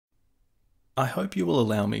I hope you will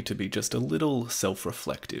allow me to be just a little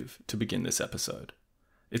self-reflective to begin this episode.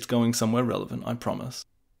 It's going somewhere relevant, I promise.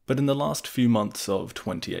 But in the last few months of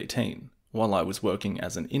 2018, while I was working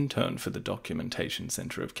as an intern for the Documentation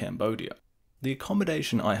Centre of Cambodia, the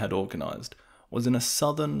accommodation I had organised was in a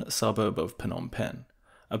southern suburb of Phnom Penh,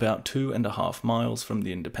 about 2.5 miles from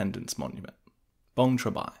the Independence Monument. Bong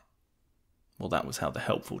Trabai. Well, that was how the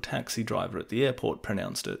helpful taxi driver at the airport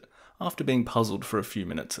pronounced it, after being puzzled for a few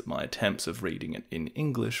minutes at my attempts of reading it in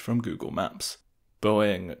English from Google Maps.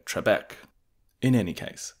 Boeing Trebek. In any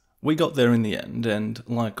case, we got there in the end, and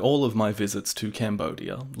like all of my visits to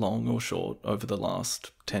Cambodia, long or short, over the last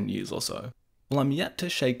 10 years or so, well, I'm yet to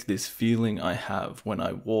shake this feeling I have when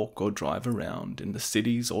I walk or drive around in the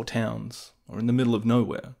cities or towns, or in the middle of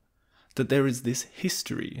nowhere, that there is this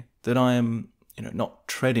history that I am, not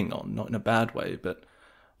treading on, not in a bad way, but,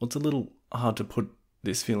 well, it's a little hard to put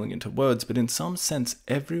this feeling into words, but in some sense,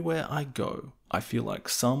 everywhere I go, I feel like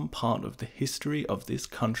some part of the history of this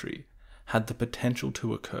country had the potential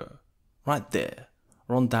to occur, right there,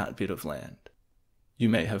 or on that bit of land. You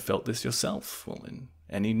may have felt this yourself, well, in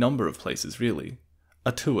any number of places really.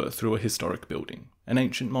 A tour through a historic building, an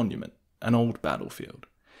ancient monument, an old battlefield.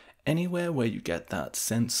 Anywhere where you get that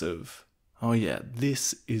sense of, oh yeah,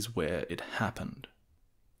 this is where it happened.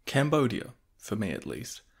 Cambodia, for me at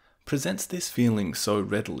least, presents this feeling so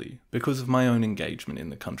readily because of my own engagement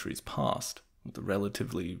in the country's past, the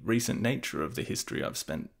relatively recent nature of the history I've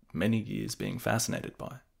spent many years being fascinated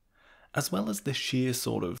by, as well as the sheer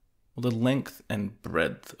the length and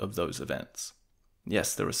breadth of those events.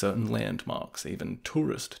 Yes, there are certain landmarks, even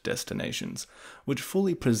tourist destinations, which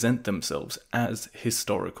fully present themselves as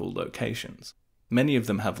historical locations. Many of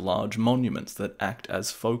them have large monuments that act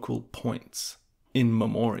as focal points, in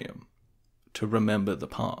memoriam, to remember the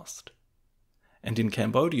past. And in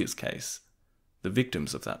Cambodia's case, the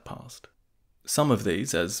victims of that past. Some of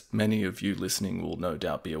these, as many of you listening will no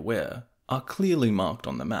doubt be aware, are clearly marked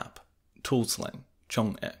on the map, Tulslang,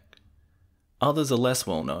 Chong Ek. Others are less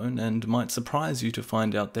well known and might surprise you to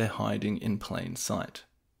find out they're hiding in plain sight.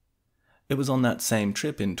 It was on that same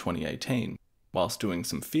trip in 2018, whilst doing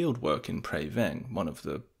some field work in Pre Veng, one of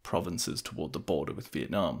the provinces toward the border with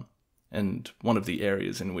Vietnam, and one of the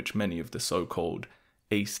areas in which many of the so-called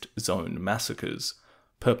East Zone massacres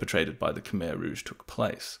perpetrated by the Khmer Rouge took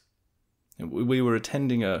place. We were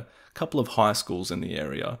attending a couple of high schools in the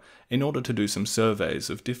area in order to do some surveys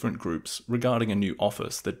of different groups regarding a new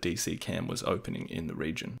office that DC Cam was opening in the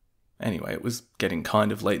region. Anyway, it was getting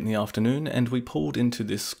kind of late in the afternoon, and we pulled into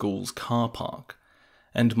this school's car park,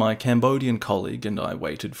 and my Cambodian colleague and I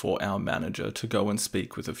waited for our manager to go and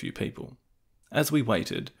speak with a few people. As we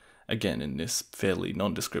waited, again in this fairly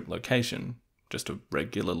nondescript location, just a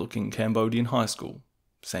regular-looking Cambodian high school,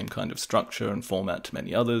 same kind of structure and format to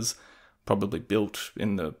many others, probably built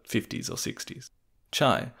in the 50s or 60s.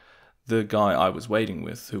 Chai, the guy I was waiting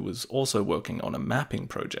with, who was also working on a mapping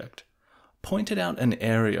project, pointed out an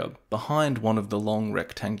area behind one of the long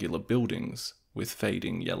rectangular buildings with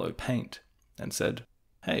fading yellow paint, and said,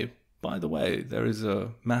 "Hey, by the way, there is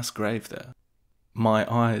a mass grave there." My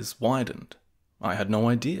eyes widened. I had no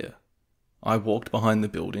idea. I walked behind the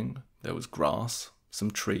building. There was grass, some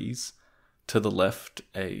trees, to the left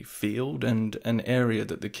a field, and an area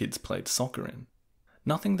that the kids played soccer in.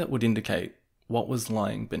 Nothing that would indicate what was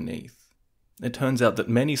lying beneath. It turns out that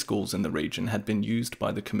many schools in the region had been used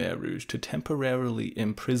by the Khmer Rouge to temporarily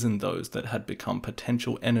imprison those that had become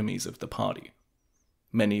potential enemies of the party.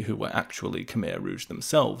 Many who were actually Khmer Rouge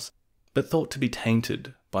themselves, but thought to be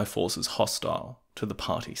tainted by forces hostile to the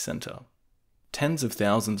party centre. Tens of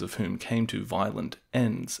thousands of whom came to violent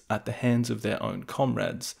ends at the hands of their own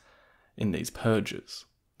comrades in these purges,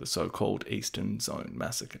 the so-called Eastern Zone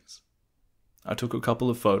massacres. I took a couple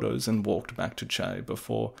of photos and walked back to Che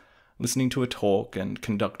before listening to a talk and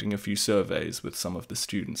conducting a few surveys with some of the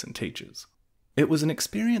students and teachers. It was an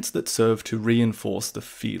experience that served to reinforce the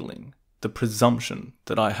feeling, the presumption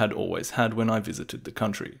that I had always had when I visited the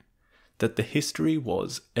country, that the history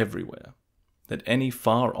was everywhere, that any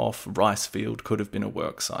far-off rice field could have been a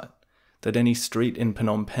work site, that any street in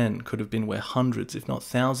Phnom Penh could have been where hundreds, if not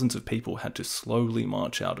thousands of people had to slowly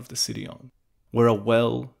march out of the city on, where a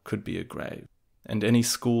well could be a grave, and any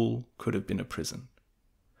school could have been a prison.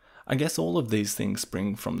 I guess all of these things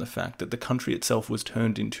spring from the fact that the country itself was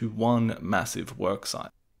turned into one massive work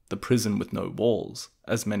site, the prison with no walls,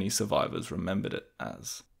 as many survivors remembered it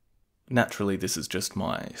as. Naturally, this is just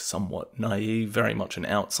my somewhat naive, very much an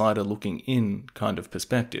outsider looking in kind of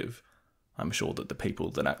perspective. I'm sure that the people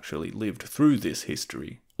that actually lived through this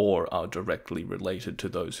history, or are directly related to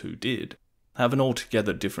those who did, have an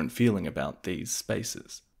altogether different feeling about these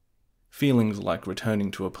spaces. feelings like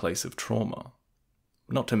returning to a place of trauma.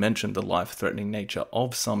 Not to mention the life-threatening nature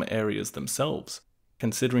of some areas themselves,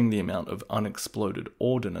 considering the amount of unexploded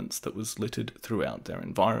ordnance that was littered throughout their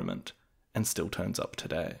environment, and still turns up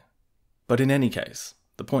today. But in any case,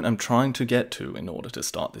 the point I'm trying to get to in order to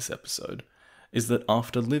start this episode is that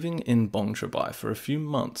after living in Bong Trabai for a few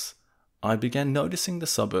months, I began noticing the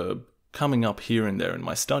suburb coming up here and there in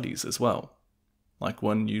my studies as well. Like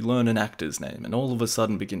when you learn an actor's name and all of a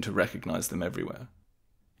sudden begin to recognize them everywhere.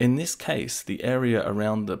 In this case, the area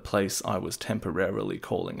around the place I was temporarily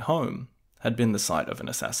calling home had been the site of an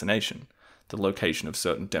assassination, the location of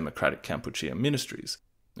certain Democratic Kampuchea ministries.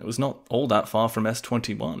 It was not all that far from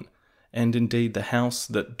S21, and indeed the house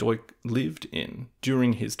that Duch lived in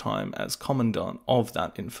during his time as commandant of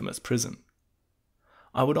that infamous prison.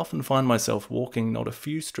 I would often find myself walking not a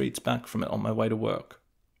few streets back from it on my way to work,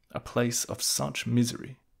 a place of such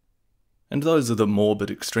misery. And those are the morbid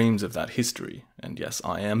extremes of that history, and yes,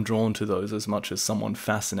 I am drawn to those as much as someone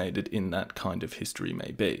fascinated in that kind of history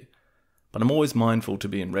may be. But I'm always mindful to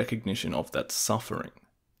be in recognition of that suffering,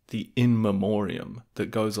 the in memoriam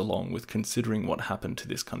that goes along with considering what happened to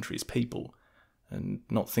this country's people, and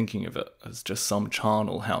not thinking of it as just some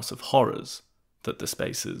charnel house of horrors that the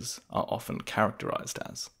spaces are often characterized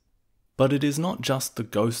as. But it is not just the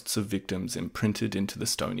ghosts of victims imprinted into the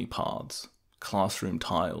stony paths, classroom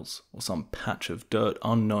tiles, or some patch of dirt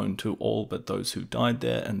unknown to all but those who died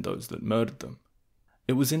there and those that murdered them.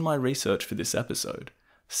 It was in my research for this episode,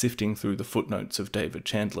 sifting through the footnotes of David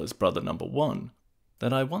Chandler's Brother Number 1,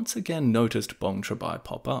 that I once again noticed Bong Trabai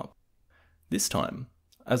pop up. This time,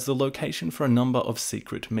 as the location for a number of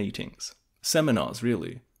secret meetings, seminars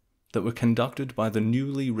really, that were conducted by the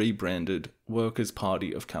newly rebranded Workers'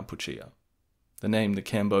 Party of Kampuchea, the name the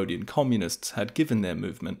Cambodian communists had given their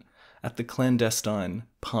movement at the clandestine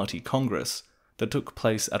Party Congress that took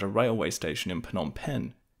place at a railway station in Phnom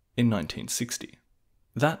Penh in 1960.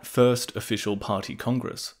 That first official party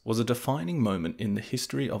congress was a defining moment in the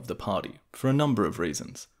history of the party for a number of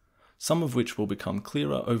reasons, some of which will become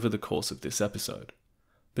clearer over the course of this episode.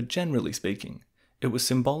 But generally speaking, it was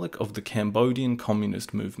symbolic of the Cambodian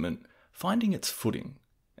communist movement finding its footing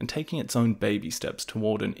and taking its own baby steps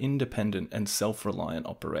toward an independent and self-reliant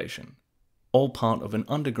operation, all part of an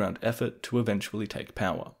underground effort to eventually take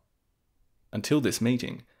power. Until this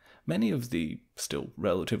meeting, many of the still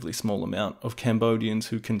relatively small amount of Cambodians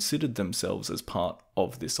who considered themselves as part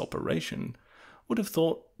of this operation would have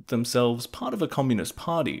thought themselves part of a communist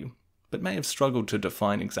party, but may have struggled to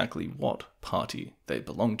define exactly what party they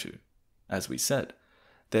belonged to. As we said,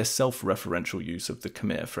 their self-referential use of the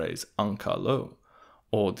Khmer phrase Angka Lo,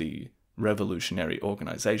 or the revolutionary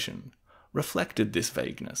organization, reflected this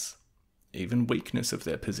vagueness, even weakness of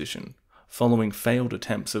their position, following failed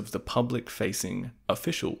attempts of the public-facing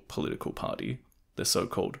official political party, the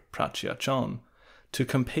so-called Prachya Chan, to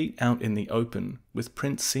compete out in the open with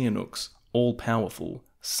Prince Sihanouk's all-powerful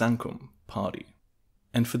Sankum party.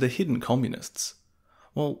 And for the hidden communists,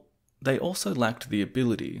 well, they also lacked the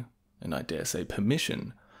ability, and I dare say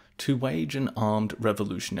permission, to wage an armed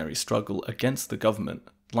revolutionary struggle against the government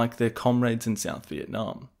like their comrades in South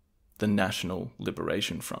Vietnam, the National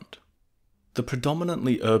Liberation Front. The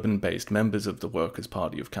predominantly urban-based members of the Workers'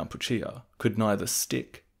 Party of Kampuchea could neither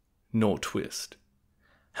stick nor twist.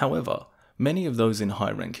 However, many of those in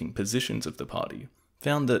high-ranking positions of the party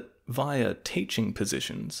found that via teaching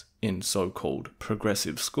positions in so-called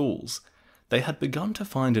progressive schools, they had begun to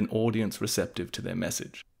find an audience receptive to their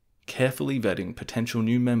message, carefully vetting potential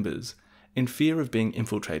new members in fear of being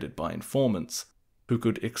infiltrated by informants who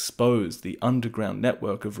could expose the underground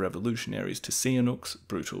network of revolutionaries to Sihanouk's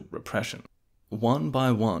brutal repression. One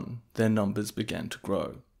by one, their numbers began to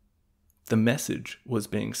grow. The message was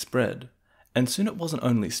being spread, and soon it wasn't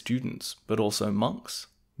only students, but also monks,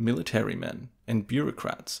 military men, and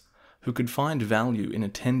bureaucrats who could find value in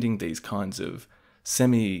attending these kinds of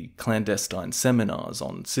semi-clandestine seminars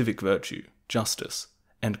on civic virtue, justice,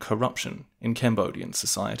 and corruption in Cambodian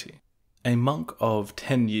society. A monk of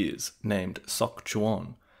 10 years named Sok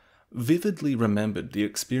Chuan vividly remembered the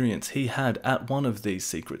experience he had at one of these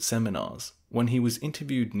secret seminars when he was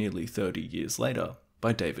interviewed nearly 30 years later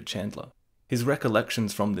by David Chandler. His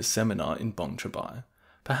recollections from this seminar in Bong Trabai,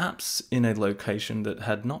 perhaps in a location that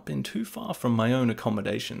had not been too far from my own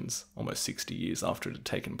accommodations almost 60 years after it had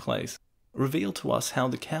taken place, revealed to us how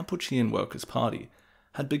the Kampuchean Workers' Party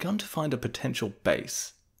had begun to find a potential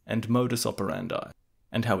base and modus operandi,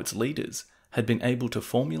 and how its leaders had been able to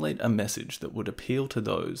formulate a message that would appeal to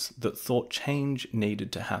those that thought change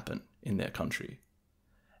needed to happen in their country.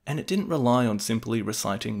 And it didn't rely on simply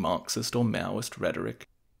reciting Marxist or Maoist rhetoric.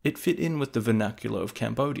 It fit in with the vernacular of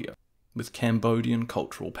Cambodia, with Cambodian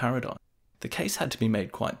cultural paradigm. The case had to be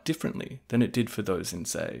made quite differently than it did for those in,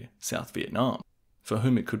 say, South Vietnam, for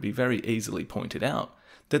whom it could be very easily pointed out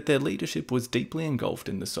that their leadership was deeply engulfed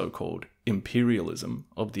in the so-called imperialism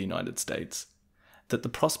of the United States, that the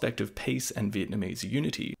prospect of peace and Vietnamese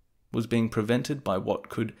unity was being prevented by what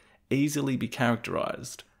could easily be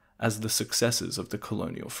characterized as the successors of the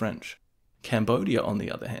colonial French. Cambodia, on the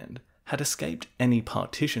other hand, had escaped any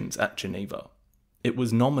partitions at Geneva. It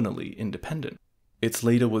was nominally independent. Its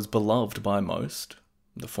leader was beloved by most,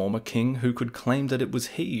 the former king who could claim that it was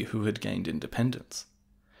he who had gained independence.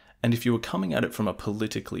 And if you were coming at it from a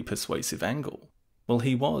politically persuasive angle, well,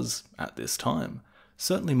 he was, at this time,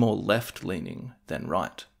 certainly more left-leaning than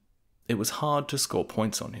right. It was hard to score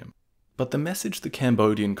points on him. But the message the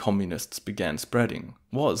Cambodian communists began spreading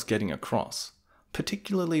was getting across,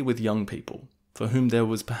 particularly with young people, for whom there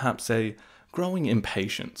was perhaps a growing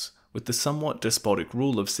impatience with the somewhat despotic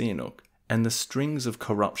rule of Sihanouk and the strings of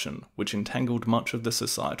corruption which entangled much of the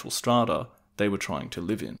societal strata they were trying to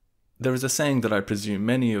live in. There is a saying that I presume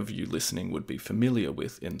many of you listening would be familiar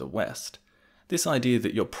with in the West. This idea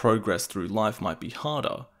that your progress through life might be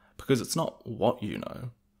harder because it's not what you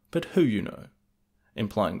know, but who you know.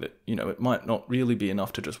 Implying that, it might not really be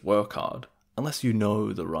enough to just work hard. Unless you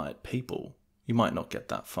know the right people, you might not get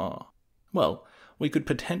that far. Well, we could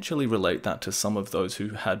potentially relate that to some of those who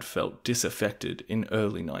had felt disaffected in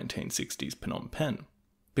early 1960s Phnom Penh,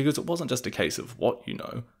 because it wasn't just a case of what you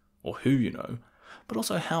know, or who you know, but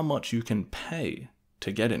also how much you can pay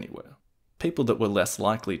to get anywhere. People that were less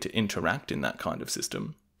likely to interact in that kind of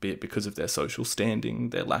system, be it because of their social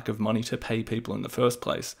standing, their lack of money to pay people in the first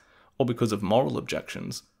place, or because of moral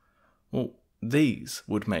objections, well, these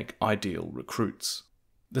would make ideal recruits.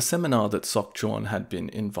 The seminar that Sok Chuan had been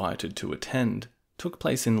invited to attend took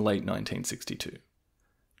place in late 1962,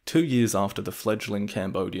 2 years after the fledgling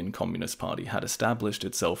Cambodian Communist Party had established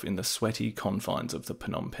itself in the sweaty confines of the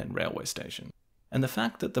Phnom Penh railway station. And the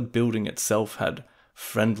fact that the building itself had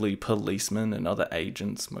friendly policemen and other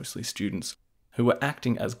agents, mostly students, who were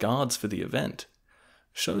acting as guards for the event,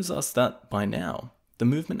 shows us that, by now, the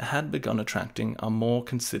movement had begun attracting a more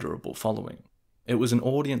considerable following. It was an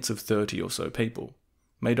audience of 30 or so people,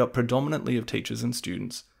 made up predominantly of teachers and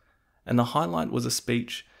students, and the highlight was a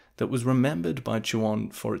speech that was remembered by Chuan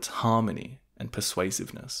for its harmony and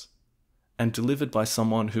persuasiveness, and delivered by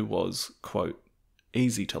someone who was, quote,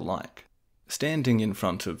 easy to like. Standing in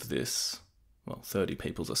front of this, 30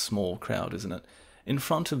 people's a small crowd, isn't it? In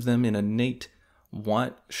front of them in a neat,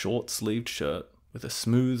 white, short-sleeved shirt, with a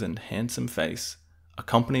smooth and handsome face,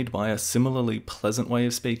 accompanied by a similarly pleasant way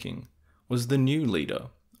of speaking, was the new leader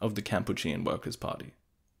of the Kampuchean Workers' Party,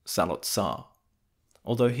 Salot Sa,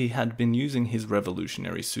 although he had been using his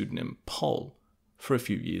revolutionary pseudonym Pol for a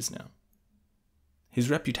few years now. His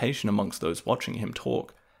reputation amongst those watching him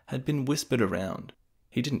talk had been whispered around.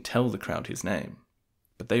 He didn't tell the crowd his name,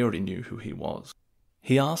 but they already knew who he was.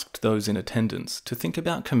 He asked those in attendance to think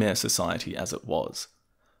about Khmer society as it was,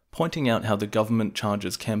 pointing out how the government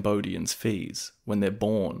charges Cambodians fees when they're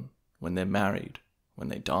born, when they're married, when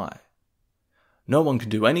they die. No one can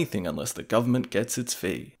do anything unless the government gets its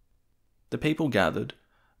fee. The people gathered,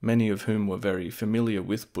 many of whom were very familiar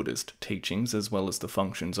with Buddhist teachings as well as the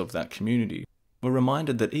functions of that community, were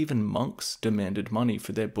reminded that even monks demanded money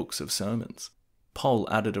for their books of sermons. Pol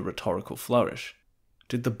added a rhetorical flourish.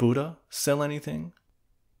 Did the Buddha sell anything?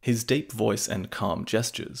 His deep voice and calm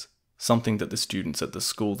gestures, something that the students at the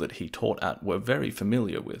school that he taught at were very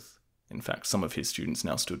familiar with. In fact, some of his students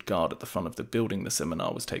now stood guard at the front of the building the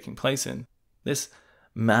seminar was taking place in. This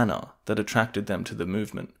manner that attracted them to the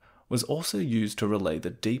movement was also used to relay the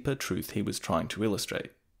deeper truth he was trying to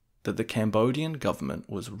illustrate, that the Cambodian government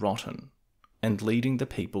was rotten and leading the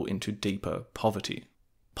people into deeper poverty.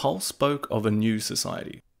 Pol spoke of a new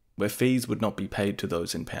society, where fees would not be paid to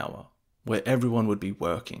those in power, where everyone would be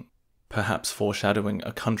working, perhaps foreshadowing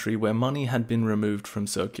a country where money had been removed from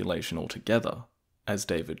circulation altogether, as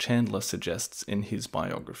David Chandler suggests in his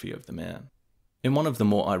biography of the man. In one of the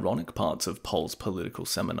more ironic parts of Pol's political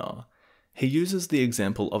seminar, he uses the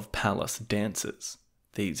example of palace dancers,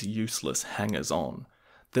 these useless hangers-on,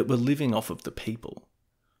 that were living off of the people,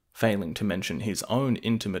 failing to mention his own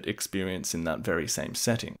intimate experience in that very same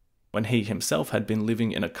setting, when he himself had been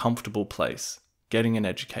living in a comfortable place, getting an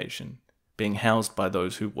education, being housed by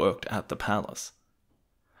those who worked at the palace.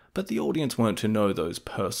 But the audience weren't to know those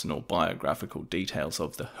personal biographical details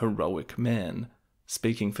of the heroic man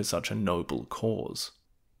speaking for such a noble cause.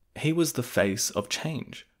 He was the face of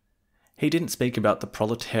change. He didn't speak about the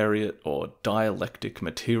proletariat or dialectic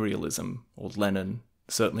materialism or Lenin,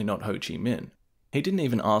 certainly not Ho Chi Minh. He didn't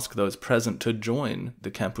even ask those present to join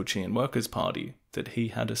the Kampuchean Workers' Party that he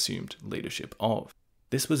had assumed leadership of.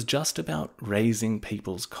 This was just about raising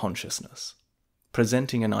people's consciousness,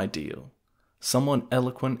 presenting an ideal, someone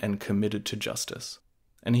eloquent and committed to justice.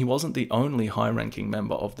 And he wasn't the only high-ranking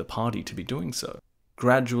member of the party to be doing so,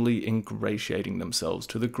 gradually ingratiating themselves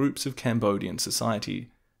to the groups of Cambodian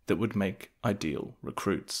society that would make ideal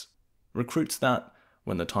recruits. Recruits that,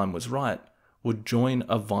 when the time was right, would join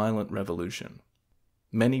a violent revolution.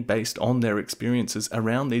 Many based on their experiences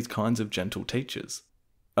around these kinds of gentle teachers.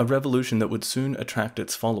 A revolution that would soon attract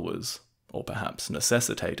its followers, or perhaps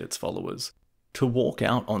necessitate its followers, to walk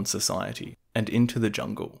out on society and into the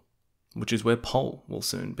jungle, which is where Pol will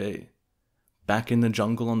soon be. Back in the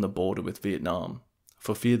jungle on the border with Vietnam,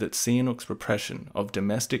 for fear that Sihanouk's repression of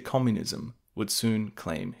domestic communism would soon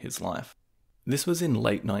claim his life. This was in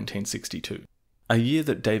late 1962, a year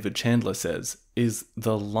that David Chandler says is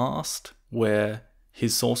the last where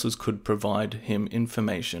his sources could provide him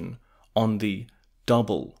information on the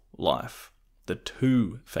double life, the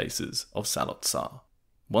two faces of Saloth Sar.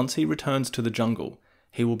 Once he returns to the jungle,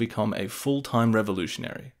 he will become a full-time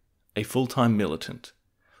revolutionary, a full-time militant,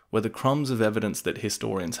 where the crumbs of evidence that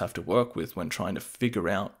historians have to work with when trying to figure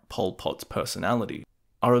out Pol Pot's personality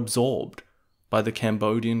are absorbed by the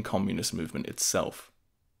Cambodian communist movement itself.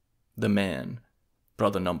 The man,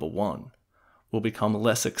 brother number one, will become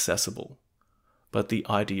less accessible, but the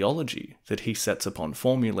ideology that he sets upon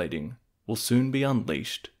formulating will soon be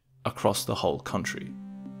unleashed across the whole country.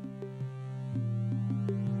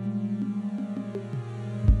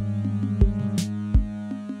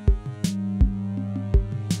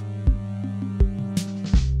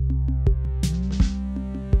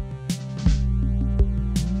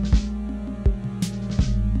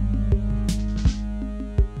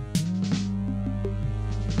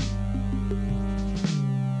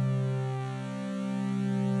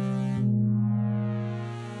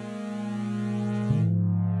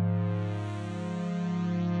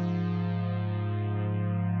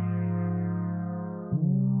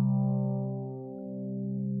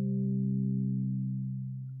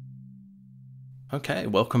 Okay,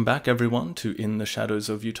 welcome back everyone to In the Shadows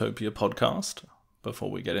of Utopia podcast.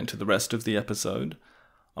 Before we get into the rest of the episode,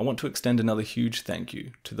 I want to extend another huge thank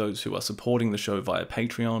you to those who are supporting the show via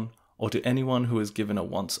Patreon, or to anyone who has given a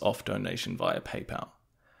once-off donation via PayPal.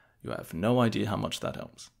 You have no idea how much that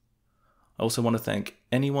helps. I also want to thank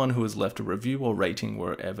anyone who has left a review or rating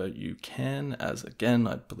wherever you can, as again,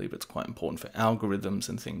 I believe it's quite important for algorithms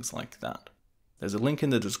and things like that. There's a link in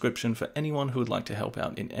the description for anyone who would like to help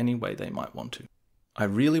out in any way they might want to. I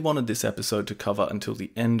really wanted this episode to cover until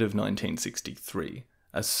the end of 1963,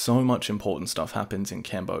 as so much important stuff happens in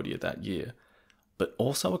Cambodia that year, but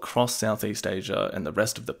also across Southeast Asia and the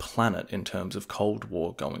rest of the planet in terms of Cold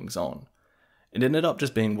War goings-on. It ended up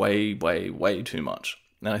just being way too much,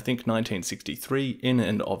 and I think 1963 in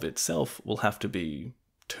and of itself will have to be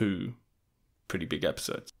 2 pretty big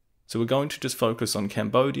episodes. So we're going to just focus on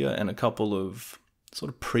Cambodia and a couple of sort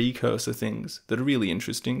of precursor things that are really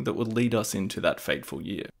interesting that will lead us into that fateful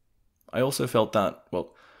year. I also felt that,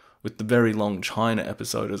 well, with the very long China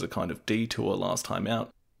episode as a kind of detour last time out,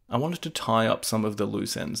 I wanted to tie up some of the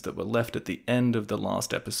loose ends that were left at the end of the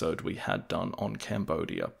last episode we had done on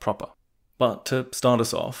Cambodia proper. But to start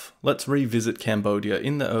us off, let's revisit Cambodia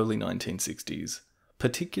in the early 1960s,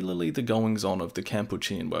 particularly the goings-on of the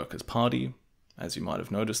Kampuchean Workers' Party. As you might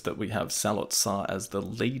have noticed, that we have Saloth Sar as the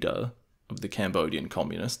leader of the Cambodian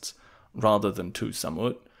communists, rather than Tuo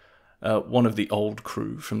Samouth, one of the old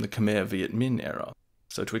crew from the Khmer Vietnamese era.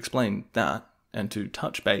 So to explain that, and to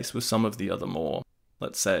touch base with some of the other more,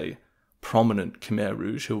 let's say, prominent Khmer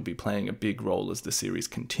Rouge who will be playing a big role as the series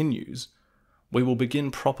continues, we will begin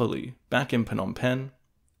properly back in Phnom Penh,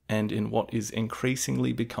 and in what is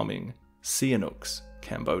increasingly becoming Sihanouk's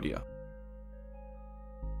Cambodia.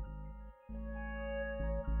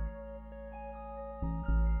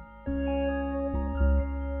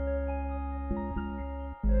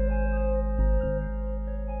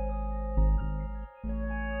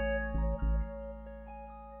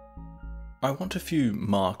 I want a few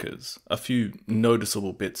markers, a few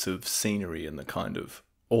noticeable bits of scenery in the kind of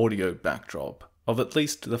audio backdrop of at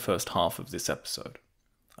least the first half of this episode.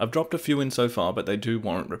 I've dropped a few in so far, but they do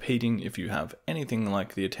warrant repeating if you have anything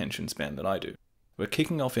like the attention span that I do. We're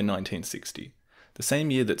kicking off in 1960, the same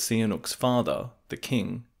year that Sihanouk's father, the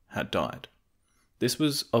king, had died. This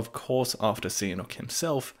was, of course, after Sihanouk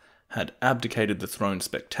himself had abdicated the throne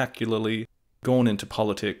spectacularly, gone into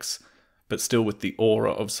politics, but still with the aura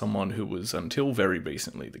of someone who was until very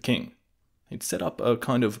recently the king. He'd set up a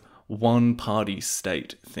kind of one-party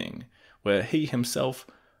state thing, where he himself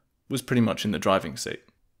was pretty much in the driving seat.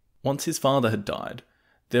 Once his father had died,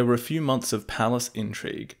 there were a few months of palace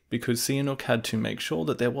intrigue because Sihanouk had to make sure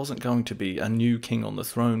that there wasn't going to be a new king on the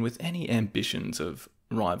throne with any ambitions of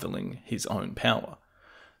rivaling his own power.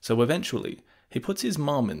 So eventually, he puts his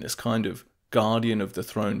mum in this kind of guardian of the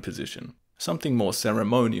throne position, something more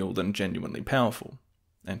ceremonial than genuinely powerful.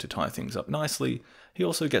 And to tie things up nicely, he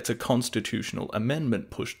also gets a constitutional amendment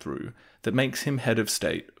pushed through that makes him head of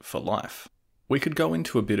state for life. We could go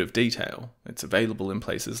into a bit of detail, it's available in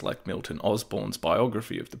places like Milton Osborne's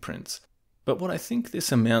biography of the prince, but what I think this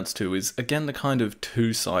amounts to is again the kind of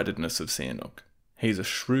two-sidedness of Sihanouk. He's a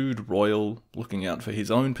shrewd royal looking out for his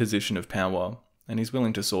own position of power, and he's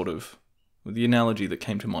willing to sort of, the analogy that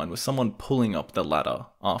came to mind was someone pulling up the ladder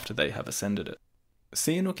after they have ascended it.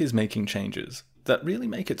 Sihanouk is making changes that really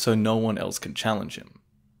make it so no one else can challenge him.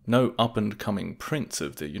 No up-and-coming prince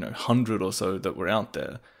of the, 100 or so that were out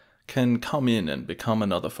there can come in and become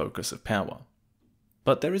another focus of power.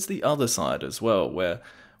 But there is the other side as well, where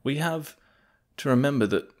we have to remember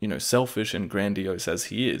that, selfish and grandiose as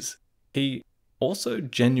he is, he also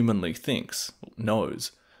genuinely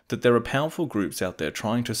knows that there are powerful groups out there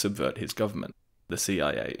trying to subvert his government, the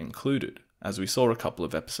CIA included, as we saw a couple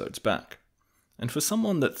of episodes back. And for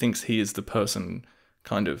someone that thinks he is the person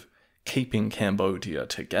kind of keeping Cambodia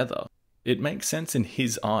together, it makes sense in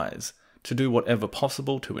his eyes to do whatever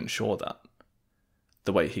possible to ensure that.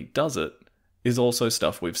 The way he does it is also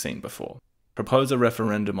stuff we've seen before. Propose a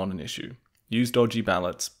referendum on an issue, use dodgy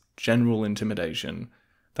ballots, general intimidation,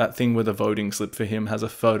 that thing where the voting slip for him has a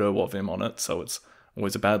photo of him on it, so it's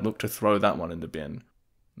always a bad look to throw that one in the bin.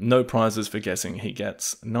 No prizes for guessing, he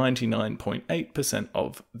gets 99.8%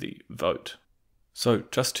 of the vote. So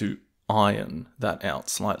just to iron that out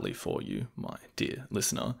slightly for you, my dear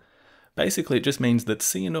listener, basically it just means that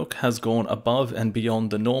Sihanouk has gone above and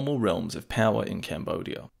beyond the normal realms of power in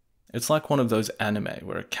Cambodia. It's like one of those anime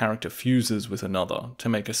where a character fuses with another to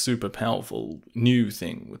make a super powerful new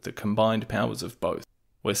thing with the combined powers of both,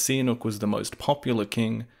 where Sihanouk was the most popular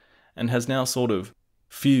king and has now sort of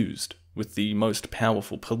fused with the most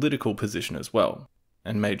powerful political position as well,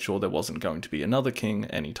 and made sure there wasn't going to be another king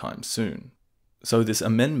anytime soon. So this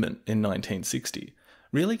amendment in 1960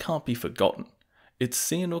 really can't be forgotten. It's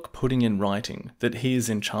Sihanouk putting in writing that he is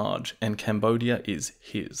in charge and Cambodia is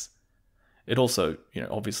his. It also,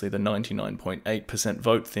 obviously the 99.8%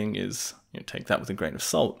 vote thing is, take that with a grain of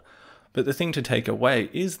salt. But the thing to take away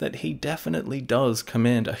is that he definitely does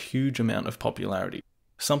command a huge amount of popularity.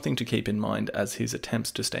 Something to keep in mind as his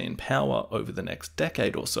attempts to stay in power over the next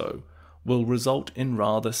decade or so will result in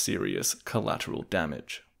rather serious collateral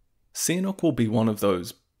damage. Sihanouk will be one of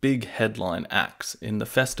those big headline acts in the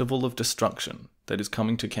festival of destruction that is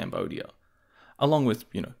coming to Cambodia, along with,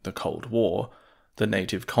 the Cold War, the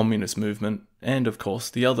native communist movement, and of course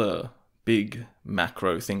the other big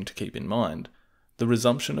macro thing to keep in mind, the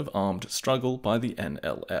resumption of armed struggle by the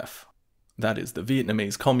NLF. That is the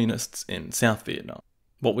Vietnamese communists in South Vietnam,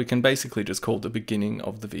 what we can basically just call the beginning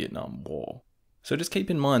of the Vietnam War. So just keep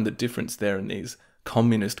in mind the difference there in these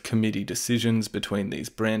communist committee decisions between these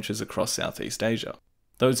branches across Southeast Asia.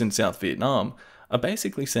 Those in South Vietnam are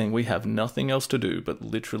basically saying we have nothing else to do but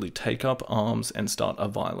literally take up arms and start a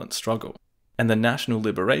violent struggle. And the National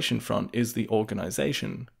Liberation Front is the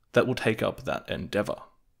organization that will take up that endeavor,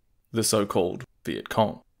 the so-called Viet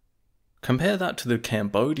Cong. Compare that to the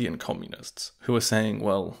Cambodian communists, who are saying,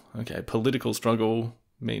 well, okay, political struggle,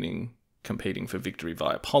 meaning competing for victory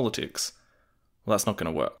via politics, well, that's not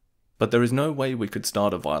going to work. But there is no way we could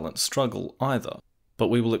start a violent struggle either, but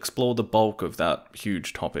we will explore the bulk of that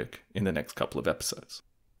huge topic in the next couple of episodes.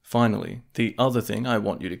 Finally, the other thing I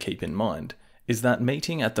want you to keep in mind is that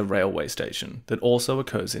meeting at the railway station that also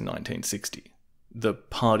occurs in 1960, the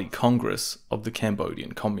Party Congress of the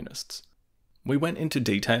Cambodian Communists. We went into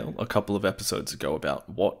detail a couple of episodes ago about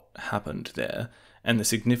what happened there and the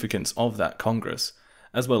significance of that Congress,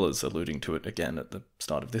 as well as alluding to it again at the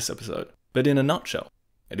start of this episode. But in a nutshell,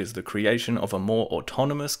 it is the creation of a more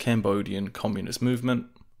autonomous Cambodian communist movement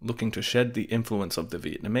looking to shed the influence of the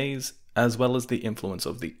Vietnamese, as well as the influence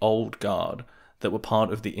of the old guard that were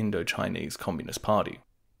part of the Indo-Chinese Communist Party.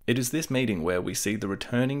 It is this meeting where we see the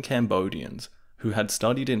returning Cambodians who had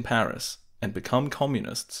studied in Paris and become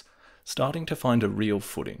communists starting to find a real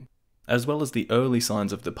footing, as well as the early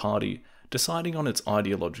signs of the party deciding on its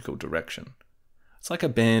ideological direction. It's like a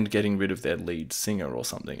band getting rid of their lead singer or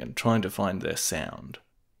something and trying to find their sound.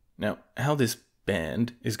 Now, how this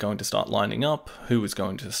band is going to start lining up, who is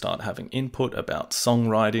going to start having input about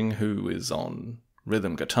songwriting, who is on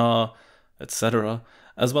rhythm guitar, etc.,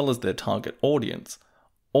 as well as their target audience,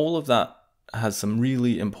 all of that has some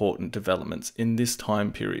really important developments in this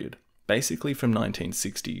time period, basically from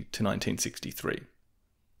 1960 to 1963.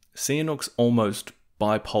 Sihanouk's almost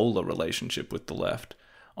bipolar relationship with the left,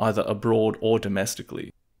 either abroad or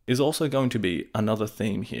domestically, is also going to be another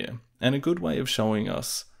theme here, and a good way of showing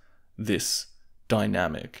us this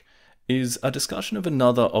dynamic is a discussion of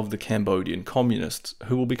another of the Cambodian communists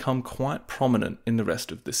who will become quite prominent in the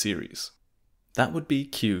rest of the series. That would be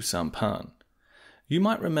Khieu Samphan. You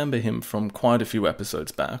might remember him from quite a few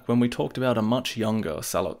episodes back when we talked about a much younger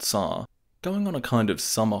Salot Sa going on a kind of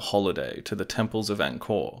summer holiday to the temples of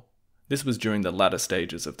Angkor. This was during the latter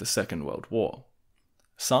stages of the Second World War.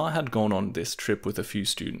 Sa had gone on this trip with a few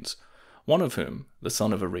students, one of whom, the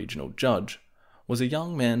son of a regional judge, was a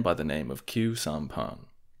young man by the name of Khieu Samphan.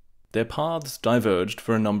 Their paths diverged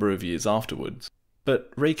for a number of years afterwards,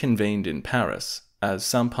 but reconvened in Paris, as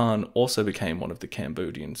Samphan also became one of the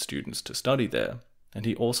Cambodian students to study there, and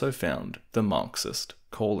he also found the Marxist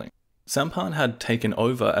calling. Samphan had taken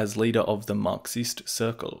over as leader of the Marxist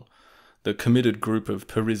Circle, the committed group of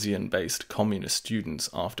Parisian-based communist students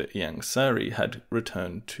after Ieng Sary had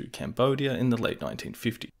returned to Cambodia in the late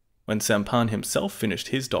 1950s. When Samphan himself finished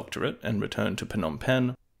his doctorate and returned to Phnom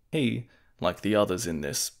Penh, he, like the others in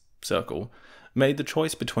this circle, made the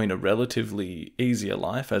choice between a relatively easier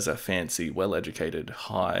life as a fancy, well-educated,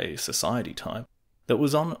 high society type that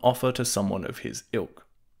was on offer to someone of his ilk,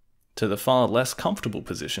 to the far less comfortable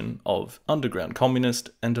position of underground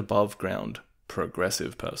communist and above-ground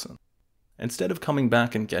progressive person. Instead of coming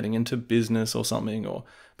back and getting into business or something, or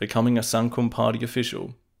becoming a Sankum Party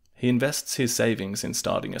official, he invests his savings in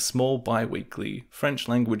starting a small bi-weekly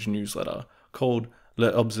French-language newsletter called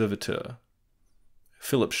L'Observateur.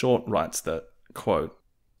 Philip Short writes that, quote,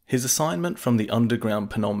 his assignment from the underground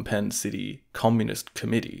Phnom Penh City Communist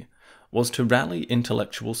Committee was to rally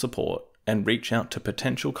intellectual support and reach out to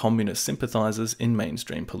potential communist sympathizers in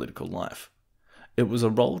mainstream political life. It was a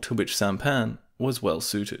role to which Samphan was well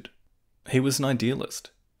suited. He was an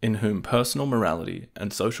idealist, in whom personal morality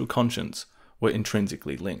and social conscience were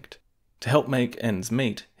intrinsically linked. To help make ends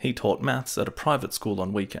meet, he taught maths at a private school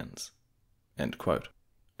on weekends. End quote.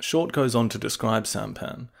 Short goes on to describe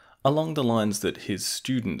Samphan along the lines that his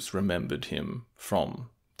students remembered him from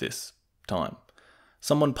this time.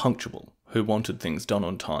 Someone punctual, who wanted things done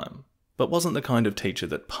on time, but wasn't the kind of teacher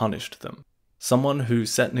that punished them. Someone who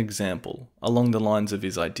set an example along the lines of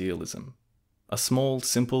his idealism. A small,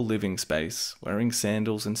 simple living space, wearing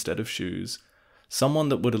sandals instead of shoes, someone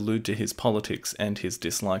that would allude to his politics and his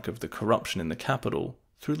dislike of the corruption in the capital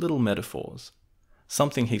through little metaphors,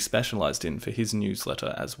 something he specialized in for his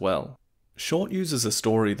newsletter as well. Short uses a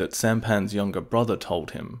story that Samphan's younger brother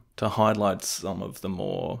told him to highlight some of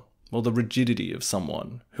the rigidity of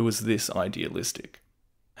someone who was this idealistic.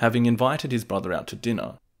 Having invited his brother out to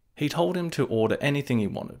dinner, he told him to order anything he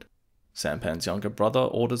wanted. Samphan's younger brother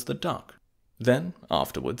orders the duck. Then,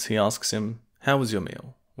 afterwards, he asks him, "How was your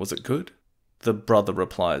meal? Was it good?" The brother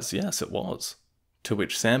replies, "Yes, it was." To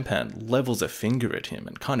which Samphan levels a finger at him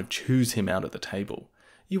and kind of chews him out at the table.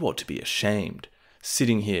 "You ought to be ashamed,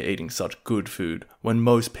 sitting here eating such good food when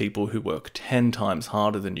most people who work 10 times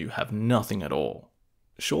harder than you have nothing at all."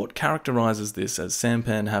 Short characterizes this as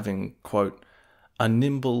Samphan having, quote, a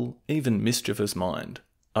nimble, even mischievous mind,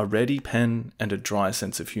 a ready pen and a dry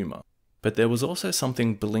sense of humour. But there was also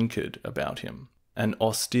something blinkered about him, an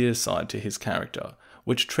austere side to his character,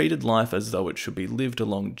 which treated life as though it should be lived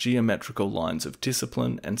along geometrical lines of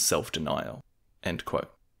discipline and self-denial. End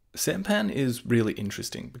quote. Samphan is really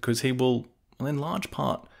interesting because he will, in large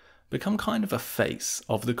part, become kind of a face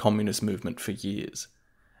of the communist movement for years.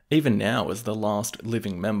 Even now, as the last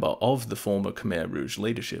living member of the former Khmer Rouge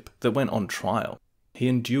leadership that went on trial, he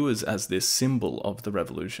endures as this symbol of the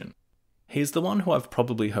revolution. He's the one who I've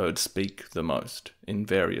probably heard speak the most in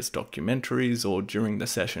various documentaries or during the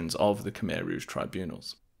sessions of the Khmer Rouge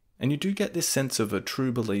tribunals. And you do get this sense of a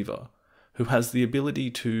true believer who has the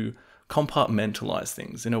ability to compartmentalize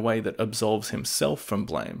things in a way that absolves himself from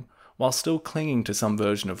blame while still clinging to some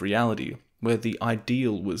version of reality where the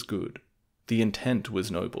ideal was good, the intent was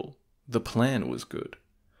noble, the plan was good,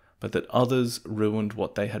 but that others ruined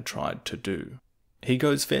what they had tried to do. He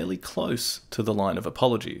goes fairly close to the line of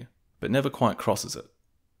apology, but never quite crosses it.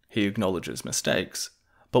 He acknowledges mistakes,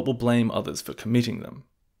 but will blame others for committing them,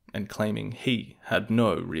 and claiming he had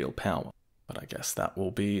no real power. But I guess that will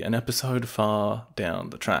be an episode far down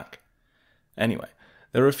the track. Anyway,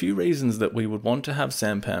 there are a few reasons that we would want to have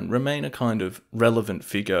Samphan remain a kind of relevant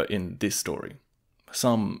figure in this story.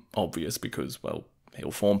 Some obvious because, well, he'll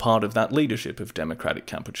form part of that leadership of Democratic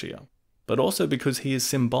Kampuchea, but also because he is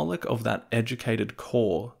symbolic of that educated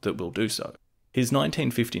core that will do so. His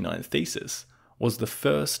 1959 thesis was the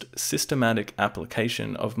first systematic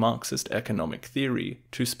application of Marxist economic theory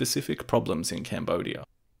to specific problems in Cambodia.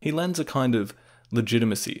 He lends a kind of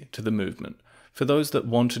legitimacy to the movement for those that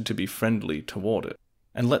wanted to be friendly toward it.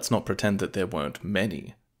 And let's not pretend that there weren't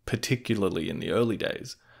many, particularly in the early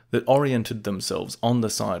days, that oriented themselves on the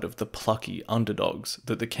side of the plucky underdogs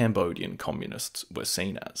that the Cambodian communists were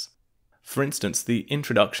seen as. For instance, the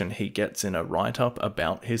introduction he gets in a write-up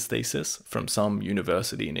about his thesis from some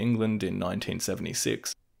university in England in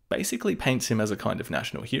 1976 basically paints him as a kind of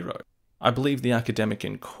national hero. I believe the academic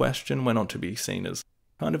in question went on to be seen as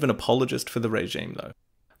kind of an apologist for the regime, though.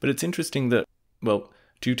 But it's interesting that, well,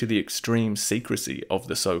 due to the extreme secrecy of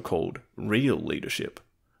the so-called real leadership,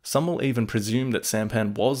 some will even presume that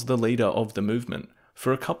Samphan was the leader of the movement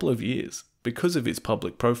for a couple of years because of his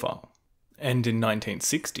public profile. And in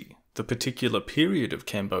 1960, the particular period of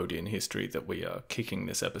Cambodian history that we are kicking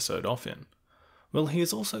this episode off in, well, he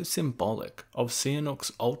is also symbolic of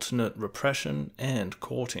Sihanouk's alternate repression and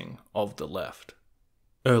courting of the left.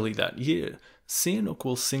 Early that year, Sihanouk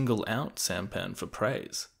will single out Samphan for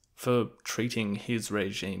praise, for treating his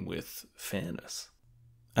regime with fairness.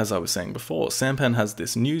 As I was saying before, Samphan has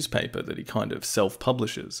this newspaper that he kind of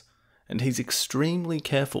self-publishes, and he's extremely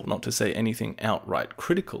careful not to say anything outright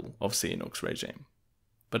critical of Sihanouk's regime.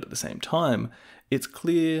 But at the same time, it's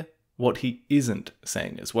clear what he isn't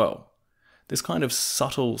saying as well. This kind of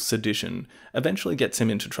subtle sedition eventually gets him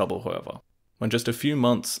into trouble, however, when just a few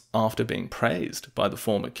months after being praised by the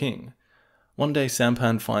former king, one day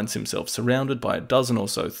Samphan finds himself surrounded by a dozen or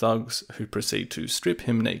so thugs who proceed to strip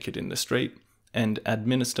him naked in the street and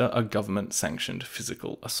administer a government-sanctioned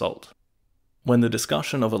physical assault. When the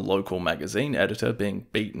discussion of a local magazine editor being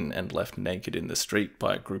beaten and left naked in the street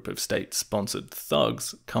by a group of state-sponsored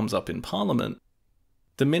thugs comes up in Parliament,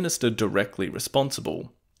 the minister directly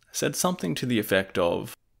responsible said something to the effect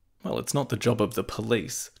of, well, it's not the job of the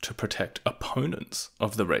police to protect opponents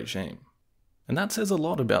of the regime. And that says a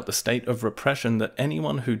lot about the state of repression that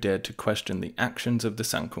anyone who dared to question the actions of the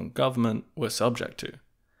Sankung government were subject to,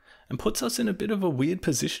 and puts us in a bit of a weird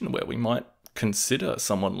position where we might consider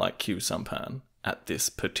someone like Khieu Samphan, at this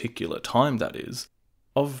particular time that is,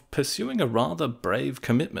 of pursuing a rather brave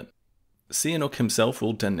commitment. Sihanouk himself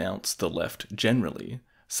will denounce the left generally,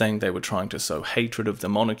 saying they were trying to sow hatred of the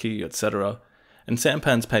monarchy, etc., and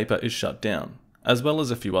Samphan's paper is shut down, as well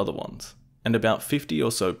as a few other ones, and about 50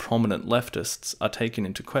 or so prominent leftists are taken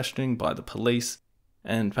into questioning by the police,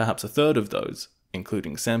 and perhaps a third of those,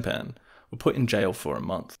 including Samphan, were put in jail for a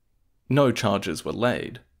month. No charges were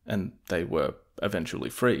laid, and they were eventually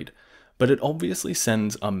freed, but it obviously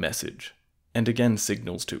sends a message, and again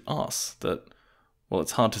signals to us that, well,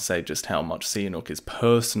 it's hard to say just how much Sihanouk is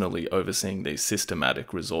personally overseeing these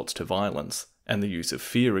systematic resorts to violence and the use of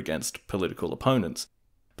fear against political opponents,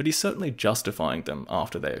 but he's certainly justifying them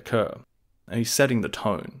after they occur, and he's setting the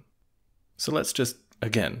tone. So let's just,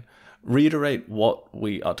 again, reiterate what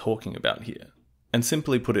we are talking about here, and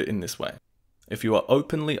simply put it in this way. If you are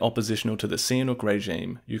openly oppositional to the Sihanouk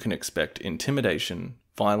regime, you can expect intimidation,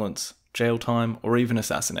 violence, jail time, or even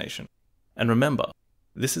assassination. And remember,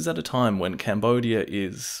 this is at a time when Cambodia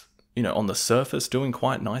is, on the surface doing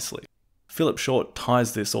quite nicely. Philip Short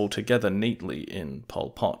ties this all together neatly in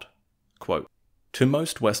Pol Pot. Quote, "To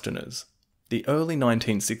most Westerners, the early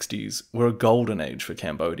 1960s were a golden age for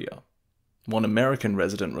Cambodia. One American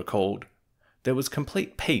resident recalled, there was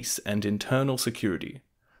complete peace and internal security,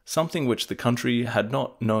 something which the country had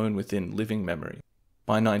not known within living memory.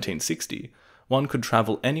 By 1960, one could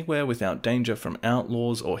travel anywhere without danger from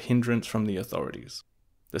outlaws or hindrance from the authorities.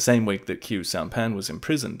 The same week that Khieu Samphan was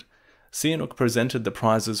imprisoned, Sihanouk presented the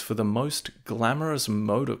prizes for the most glamorous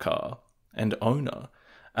motor car and owner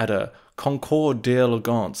at a concours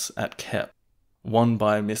d'elegance at Kep, won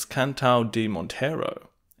by Miss Cantau de Montero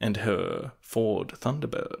and her Ford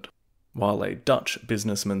Thunderbird, while a Dutch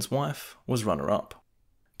businessman's wife was runner-up.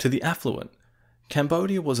 To the affluent,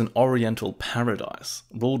 Cambodia was an oriental paradise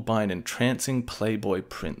ruled by an entrancing playboy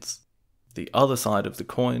prince. The other side of the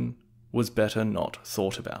coin was better not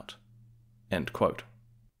thought about." End quote.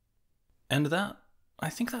 And I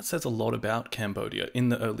think that says a lot about Cambodia in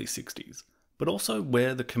the early 60s, but also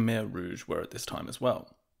where the Khmer Rouge were at this time as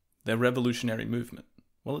well. Their revolutionary movement,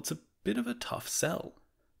 well, it's a bit of a tough sell.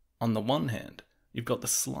 On the one hand, you've got the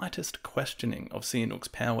slightest questioning of Sihanouk's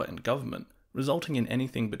power and government, resulting in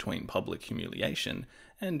anything between public humiliation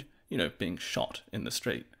and, being shot in the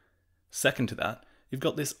street. Second to that, you've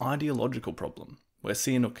got this ideological problem, where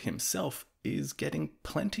Sihanouk himself is getting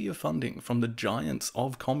plenty of funding from the giants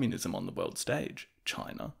of communism on the world stage,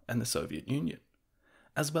 China and the Soviet Union.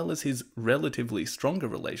 as well as his relatively stronger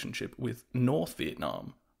relationship with North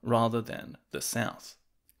Vietnam rather than the South,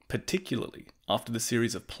 particularly after the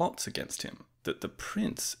series of plots against him that the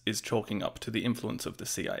prince is chalking up to the influence of the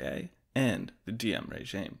CIA and the Diem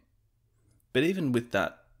regime. But even with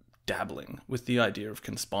that dabbling with the idea of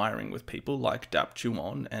conspiring with people like Dap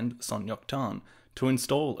Chuon and Son Ngoc Tan to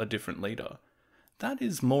install a different leader, that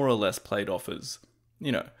is more or less played off as,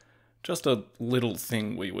 just a little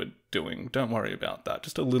thing we were doing, don't worry about that,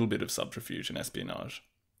 just a little bit of subterfuge and espionage.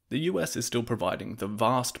 The US is still providing the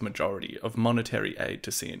vast majority of monetary aid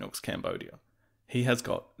to Sihanouk's Cambodia. He has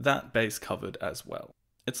got that base covered as well.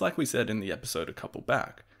 It's like we said in the episode a couple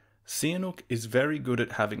back, Sihanouk is very good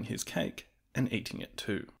at having his cake and eating it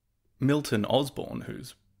too. Milton Osborne,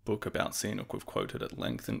 whose book about Sihanouk we've quoted at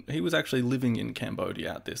length, and he was actually living in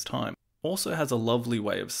Cambodia at this time, also has a lovely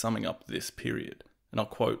way of summing up this period, and I'll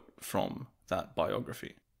quote from that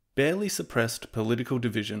biography. Barely suppressed political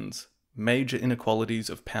divisions, major inequalities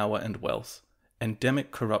of power and wealth,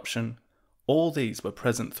 endemic corruption, all these were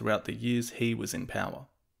present throughout the years he was in power.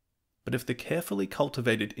 But if the carefully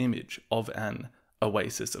cultivated image of an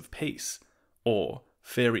oasis of peace, or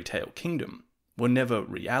fairy tale kingdom, were never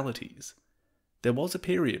realities, there was a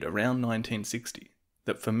period around 1960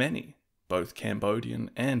 that for many, both Cambodian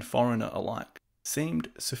and foreigner alike, seemed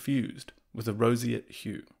suffused with a roseate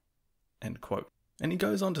hue. End quote. And he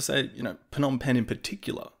goes on to say, Phnom Penh in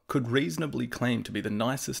particular could reasonably claim to be the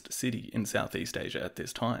nicest city in Southeast Asia at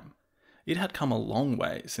this time. It had come a long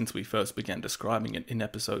way since we first began describing it in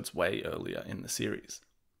episodes way earlier in the series.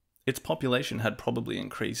 Its population had probably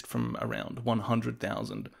increased from around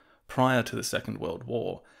 100,000 prior to the Second World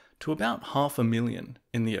War to about 500,000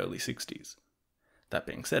 in the early 60s. That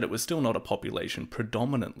being said, it was still not a population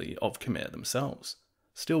predominantly of Khmer themselves,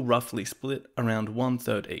 still roughly split around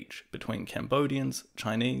 1/3 each between Cambodians,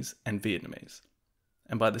 Chinese, and Vietnamese.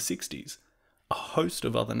 And by the 60s, a host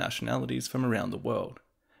of other nationalities from around the world,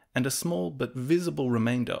 and a small but visible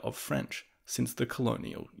remainder of French since the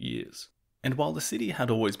colonial years. And while the city had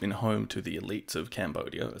always been home to the elites of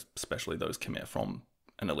Cambodia, especially those Khmer from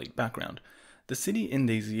an elite background, the city in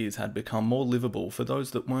these years had become more livable for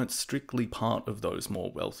those that weren't strictly part of those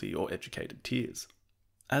more wealthy or educated tiers.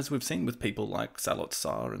 As we've seen with people like Salot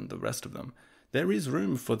Sar and the rest of them, there is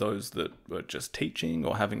room for those that were just teaching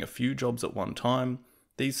or having a few jobs at one time,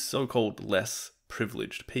 these so-called less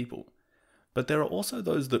privileged people. But there are also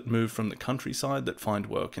those that move from the countryside that find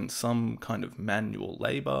work in some kind of manual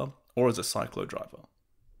labour or as a cyclo-driver.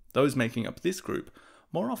 Those making up this group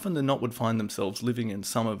more often than not would find themselves living in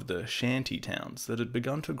some of the shanty towns that had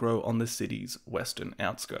begun to grow on the city's western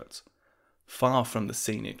outskirts. Far from the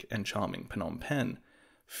scenic and charming Phnom Penh,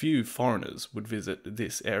 few foreigners would visit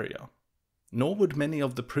this area, nor would many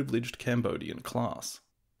of the privileged Cambodian class.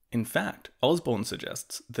 In fact, Osborne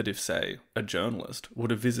suggests that if, say, a journalist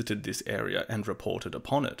would have visited this area and reported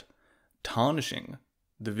upon it, tarnishing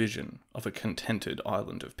the vision of a contented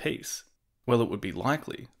island of peace, well, it would be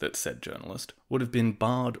likely that said journalist would have been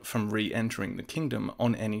barred from re-entering the kingdom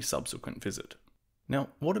on any subsequent visit. Now,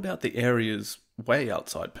 what about the areas way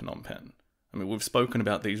outside Phnom Penh? I mean, we've spoken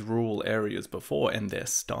about these rural areas before and their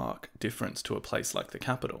stark difference to a place like the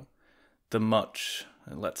capital. The much,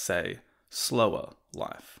 let's say, slower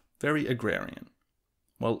life, very agrarian.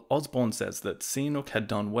 Well, Osborne says that Sihanouk had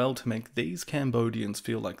done well to make these Cambodians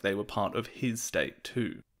feel like they were part of his state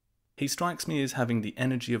too. He strikes me as having the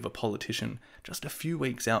energy of a politician just a few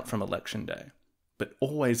weeks out from election day, but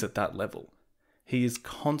always at that level. He is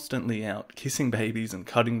constantly out kissing babies and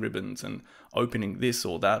cutting ribbons and opening this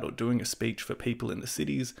or that or doing a speech for people in the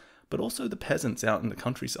cities, but also the peasants out in the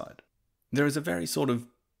countryside. There is a very sort of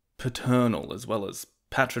paternal as well as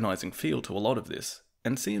patronising feel to a lot of this,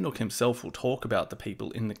 and Sihanouk himself will talk about the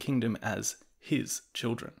people in the kingdom as his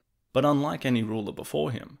children. But unlike any ruler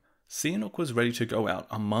before him, Sihanouk was ready to go out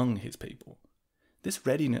among his people. This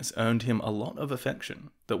readiness earned him a lot of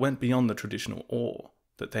affection that went beyond the traditional awe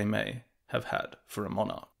that they may have had for a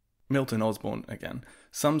monarch. Milton Osborne, again,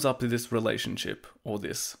 sums up this relationship, or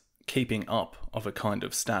this keeping up of a kind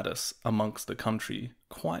of status amongst the country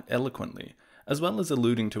quite eloquently, as well as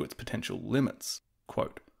alluding to its potential limits.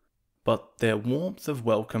 Quote, "But their warmth of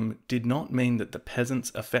welcome did not mean that the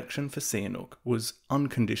peasants' affection for Sihanouk was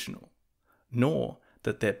unconditional, nor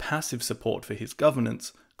that their passive support for his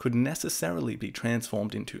governance could necessarily be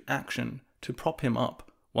transformed into action to prop him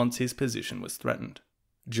up once his position was threatened.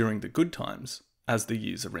 During the good times, as the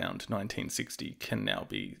years around 1960 can now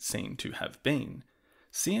be seen to have been,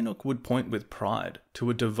 Sihanouk would point with pride to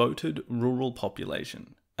a devoted rural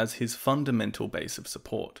population as his fundamental base of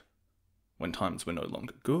support. When times were no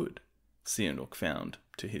longer good, Sihanouk found,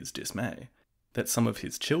 to his dismay, that some of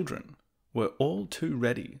his children were all too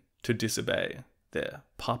ready to disobey their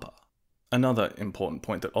papa. Another important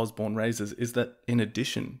point that Osborne raises is that in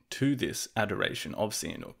addition to this adoration of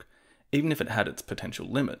Sihanouk, even if it had its potential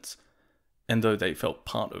limits, and though they felt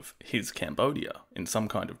part of his Cambodia in some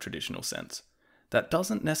kind of traditional sense, that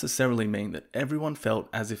doesn't necessarily mean that everyone felt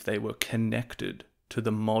as if they were connected to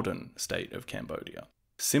the modern state of Cambodia,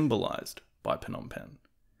 symbolized by Phnom Penh.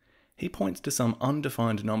 He points to some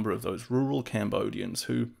undefined number of those rural Cambodians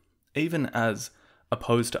who, even as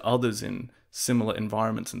opposed to others in similar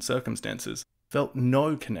environments and circumstances, felt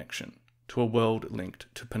no connection to a world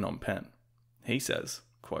linked to Phnom Penh. He says,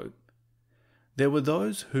 quote, "There were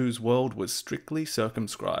those whose world was strictly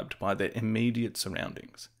circumscribed by their immediate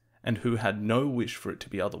surroundings, and who had no wish for it to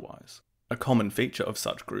be otherwise. A common feature of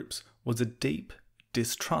such groups was a deep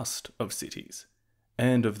distrust of cities,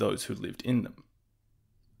 and of those who lived in them.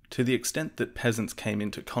 To the extent that peasants came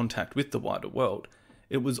into contact with the wider world,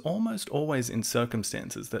 it was almost always in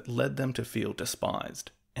circumstances that led them to feel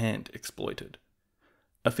despised and exploited.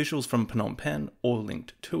 Officials from Phnom Penh, or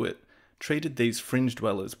linked to it, treated these fringe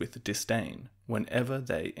dwellers with disdain whenever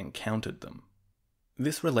they encountered them."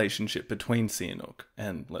 This relationship between Sihanouk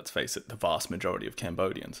and, let's face it, the vast majority of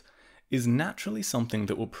Cambodians, is naturally something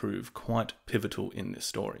that will prove quite pivotal in this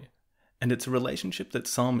story. And it's a relationship that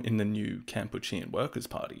some in the new Kampuchean Workers'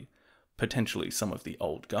 Party, potentially some of the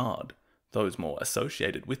old guard, those more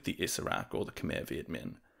associated with the Isarak or the Khmer Viet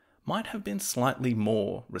Minh, might have been slightly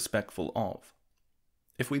more respectful of.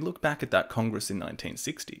 If we look back at that Congress in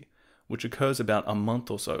 1960, which occurs about a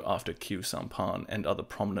month or so after Khieu Samphan and other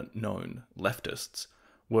prominent known leftists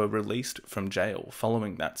were released from jail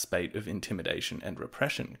following that spate of intimidation and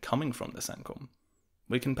repression coming from the Sankom,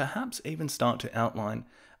 we can perhaps even start to outline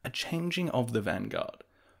a changing of the vanguard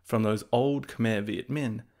from those old Khmer Viet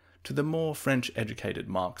Minh to the more French-educated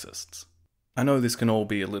Marxists. I know this can all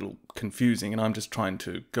be a little confusing, and I'm just trying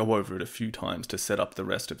to go over it a few times to set up the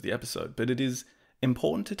rest of the episode, but it is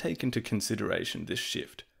important to take into consideration this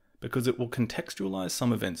shift, because it will contextualize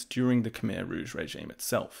some events during the Khmer Rouge regime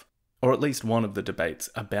itself, or at least one of the debates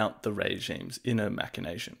about the regime's inner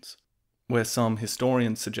machinations, where some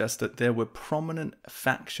historians suggest that there were prominent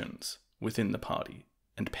factions within the party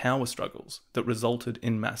and power struggles that resulted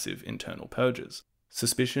in massive internal purges,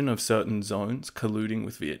 suspicion of certain zones colluding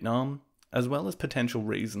with Vietnam, as well as potential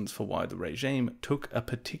reasons for why the regime took a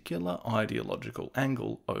particular ideological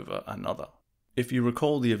angle over another. If you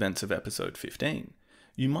recall the events of episode 15,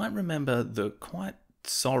 you might remember the quite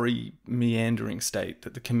sorry, meandering state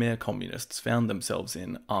that the Khmer communists found themselves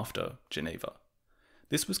in after Geneva.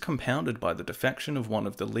 This was compounded by the defection of one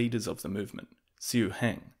of the leaders of the movement,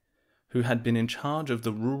 Sihanouk, who had been in charge of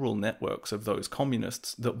the rural networks of those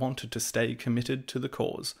communists that wanted to stay committed to the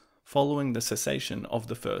cause following the cessation of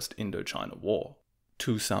the First Indochina War.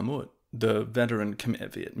 Tuo Samouth, the veteran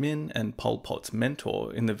Khmer Viet Minh and Pol Pot's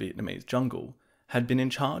mentor in the Vietnamese jungle, had been in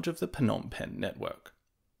charge of the Phnom Penh network.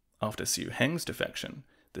 After Sihanouk's defection,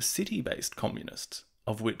 the city-based communists,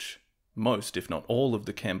 of which most, if not all, of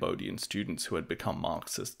the Cambodian students who had become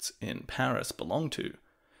Marxists in Paris belonged to,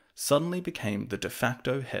 suddenly became the de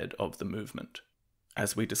facto head of the movement.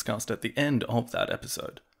 As we discussed at the end of that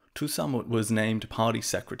episode, Tuo Samouth was named party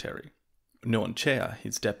secretary, Nguyen Chea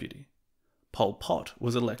his deputy. Pol Pot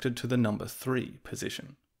was elected to the number 3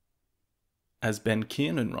 position. As Ben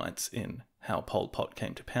Kiernan writes in How Pol Pot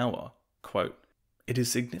Came to Power, quote, "It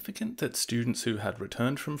is significant that students who had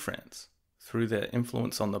returned from France, through their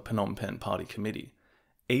influence on the Phnom Penh Party Committee,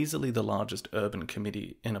 easily the largest urban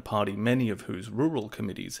committee in a party many of whose rural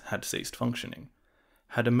committees had ceased functioning,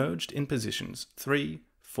 had emerged in positions 3,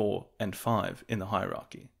 4, and 5 in the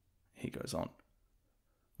hierarchy." He goes on.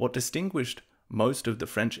 What distinguished most of the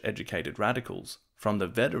French-educated radicals from the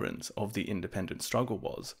veterans of the independent struggle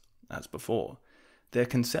was, as before, their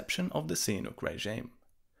conception of the Sihanouk regime.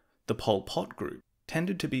 The Pol Pot group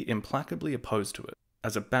tended to be implacably opposed to it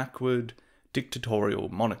as a backward, dictatorial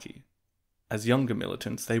monarchy. As younger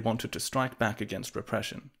militants, they wanted to strike back against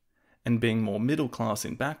repression, and being more middle-class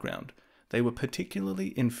in background, they were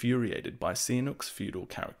particularly infuriated by Sihanouk's feudal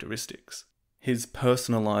characteristics, his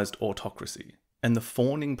personalized autocracy, and the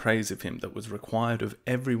fawning praise of him that was required of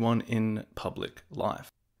everyone in public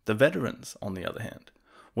life. The veterans, on the other hand,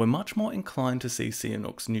 were much more inclined to see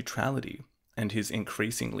Sihanouk's neutrality and his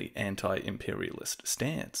increasingly anti-imperialist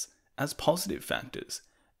stance as positive factors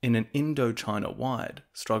in an Indochina-wide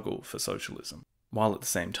struggle for socialism, while at the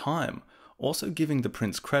same time also giving the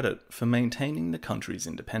prince credit for maintaining the country's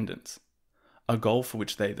independence, a goal for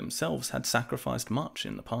which they themselves had sacrificed much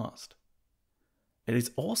in the past. It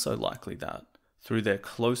is also likely that, through their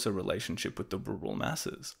closer relationship with the rural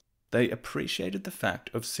masses, They appreciated the fact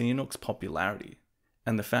of Sihanouk's popularity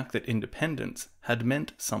and the fact that independence had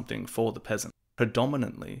meant something for the peasant,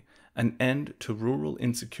 predominantly an end to rural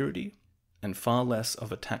insecurity and far less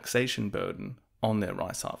of a taxation burden on their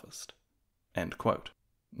rice harvest." End quote.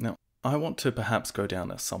 Now, I want to perhaps go down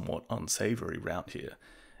a somewhat unsavory route here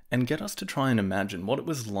and get us to try and imagine what it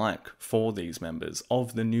was like for these members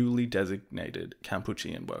of the newly designated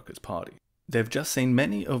Kampuchean Workers' Party. They've just seen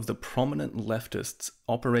many of the prominent leftists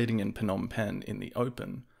operating in Phnom Penh in the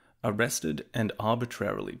open arrested and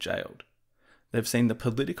arbitrarily jailed. They've seen the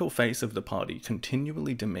political face of the party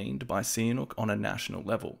continually demeaned by Sihanouk on a national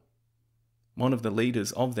level. One of the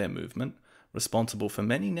leaders of their movement, responsible for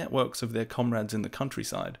many networks of their comrades in the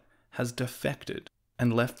countryside, has defected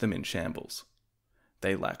and left them in shambles.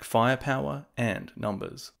 They lack firepower and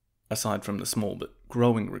numbers. Aside from the small but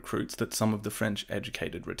growing recruits that some of the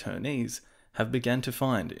French-educated returnees have begun to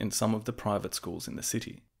find in some of the private schools in the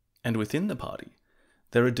city. And within the party,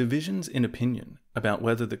 there are divisions in opinion about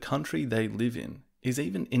whether the country they live in is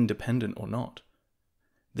even independent or not.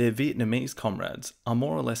 Their Vietnamese comrades are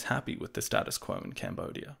more or less happy with the status quo in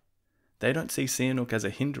Cambodia. They don't see Sihanouk as a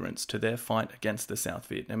hindrance to their fight against the South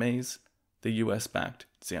Vietnamese, the US-backed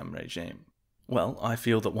Diem regime. Well, I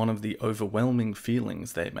feel that one of the overwhelming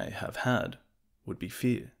feelings they may have had would be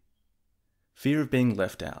fear. Fear of being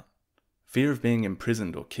left out. Fear of being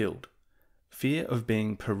imprisoned or killed. Fear of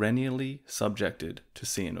being perennially subjected to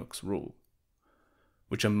Sihanouk's rule,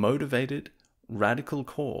 which a motivated, radical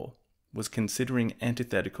core was considering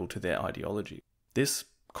antithetical to their ideology. This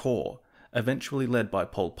core, eventually led by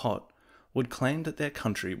Pol Pot, would claim that their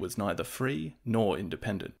country was neither free nor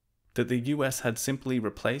independent, that the US had simply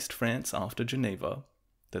replaced France after Geneva,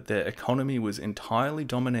 that their economy was entirely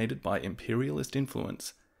dominated by imperialist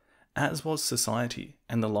influence, as was society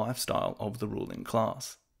and the lifestyle of the ruling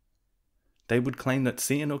class. They would claim that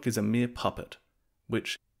Sihanouk is a mere puppet,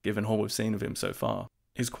 which, given all we've seen of him so far,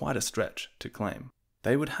 is quite a stretch to claim.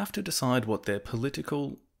 They would have to decide what their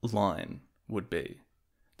political line would be.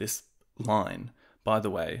 This line, by the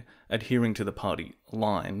way, adhering to the party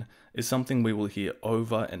line, is something we will hear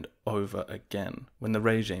over and over again when the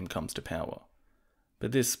regime comes to power.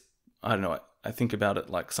 But this, I don't know, I think about it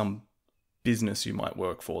like some business you might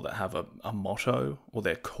work for that have a motto or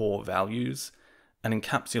their core values, an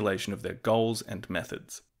encapsulation of their goals and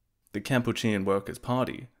methods. The Kampuchean Workers'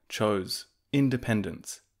 Party chose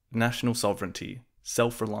independence, national sovereignty,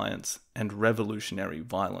 self-reliance, and revolutionary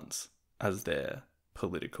violence as their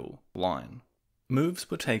political line. Moves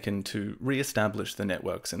were taken to re-establish the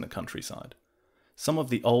networks in the countryside. Some of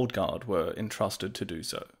the old guard were entrusted to do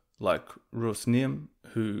so, like Rus Nim,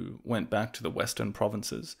 who went back to the western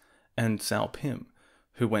provinces, and Sao Pim,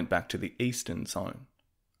 who went back to the eastern zone.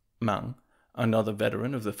 Mang, another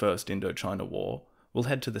veteran of the First Indochina War, will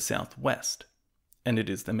head to the southwest, and it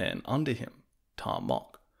is the man under him, Ta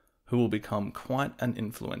Mok, who will become quite an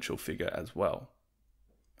influential figure as well.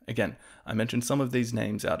 Again, I mentioned some of these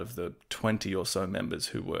names out of the 20 or so members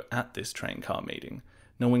who were at this train car meeting,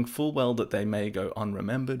 knowing full well that they may go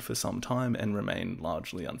unremembered for some time and remain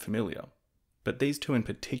largely unfamiliar. But these two in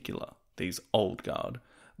particular, these old guard,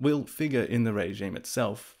 will figure in the regime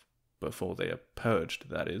itself, before they are purged,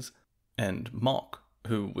 that is, and Mok,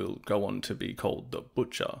 who will go on to be called the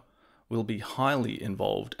Butcher, will be highly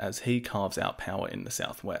involved as he carves out power in the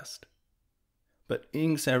southwest. But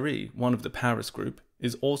Ing Seri, one of the Paris group,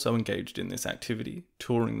 is also engaged in this activity,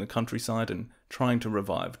 touring the countryside and trying to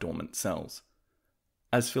revive dormant cells.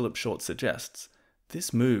 As Philip Short suggests,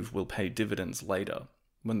 this move will pay dividends later,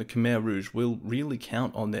 when the Khmer Rouge will really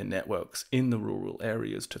count on their networks in the rural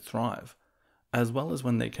areas to thrive, as well as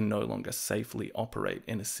when they can no longer safely operate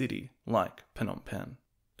in a city like Phnom Penh.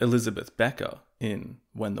 Elizabeth Becker, in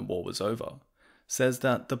When the War Was Over, says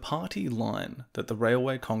that the party line that the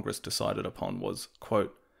Railway Congress decided upon was,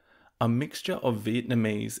 quote, a mixture of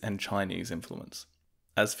Vietnamese and Chinese influence,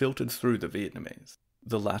 as filtered through the Vietnamese.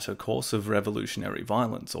 The latter course of revolutionary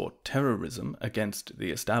violence or terrorism against the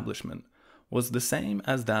establishment was the same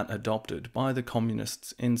as that adopted by the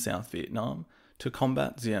communists in South Vietnam to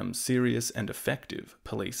combat Diem's serious and effective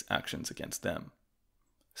police actions against them.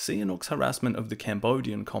 Sihanouk's harassment of the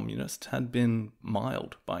Cambodian communists had been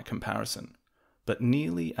mild by comparison, but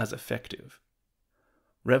nearly as effective.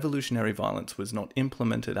 Revolutionary violence was not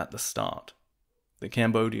implemented at the start. The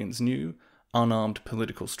Cambodians knew unarmed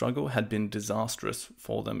political struggle had been disastrous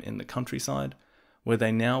for them in the countryside, where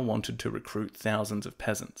they now wanted to recruit thousands of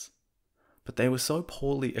peasants. But they were so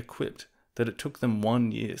poorly equipped that it took them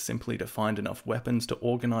 1 year simply to find enough weapons to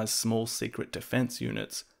organize small secret defense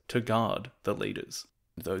units to guard the leaders.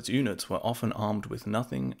 Those units were often armed with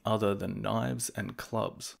nothing other than knives and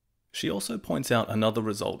clubs. She also points out another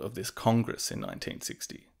result of this Congress in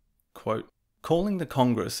 1960. Quote, calling the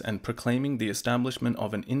Congress and proclaiming the establishment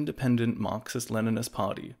of an independent Marxist-Leninist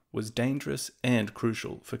party was dangerous and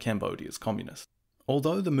crucial for Cambodia's communists.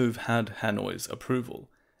 Although the move had Hanoi's approval,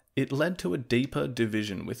 it led to a deeper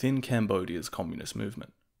division within Cambodia's communist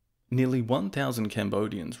movement. Nearly 1,000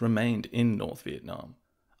 Cambodians remained in North Vietnam,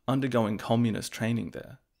 undergoing communist training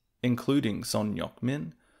there, including Son Ngoc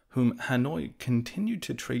Min, whom Hanoi continued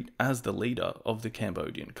to treat as the leader of the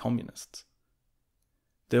Cambodian communists.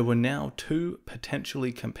 There were now two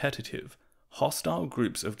potentially competitive, hostile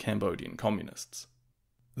groups of Cambodian communists.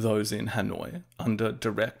 Those in Hanoi, under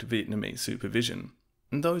direct Vietnamese supervision,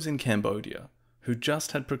 and those in Cambodia, who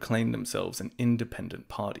just had proclaimed themselves an independent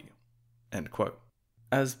party. End quote.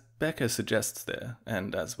 As Becker suggests there,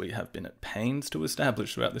 and as we have been at pains to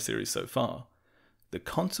establish throughout the series so far, the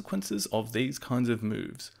consequences of these kinds of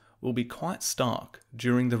moves will be quite stark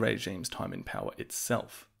during the regime's time in power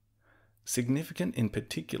itself. Significant in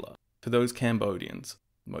particular to those Cambodians,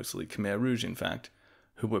 mostly Khmer Rouge in fact,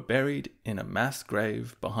 who were buried in a mass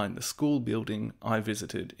grave behind the school building I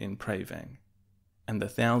visited in Prey Vang, and the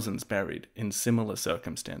thousands buried in similar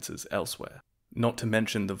circumstances elsewhere, not to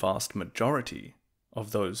mention the vast majority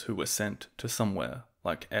of those who were sent to somewhere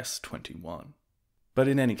like S21. But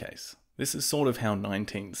in any case, this is sort of how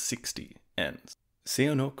 1960 ends.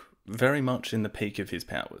 Sihanouk very much in the peak of his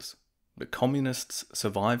powers, the communists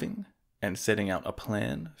surviving and setting out a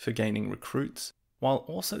plan for gaining recruits, while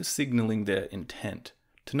also signalling their intent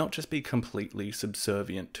to not just be completely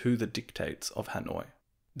subservient to the dictates of Hanoi.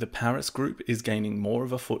 The Paris group is gaining more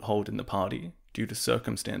of a foothold in the party due to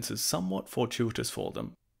circumstances somewhat fortuitous for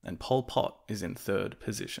them, and Pol Pot is in third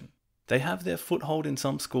position. They have their foothold in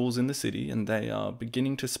some schools in the city, and they are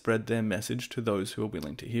beginning to spread their message to those who are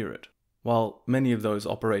willing to hear it. While many of those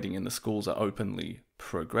operating in the schools are openly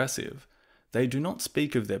progressive, they do not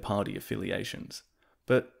speak of their party affiliations,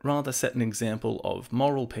 but rather set an example of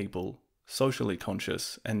moral people, socially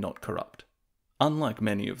conscious and not corrupt. Unlike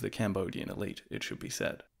many of the Cambodian elite, it should be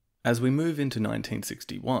said. As we move into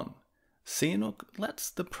 1961, Sihanouk lets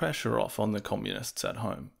the pressure off on the communists at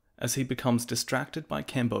home, as he becomes distracted by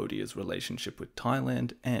Cambodia's relationship with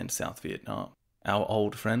Thailand and South Vietnam. Our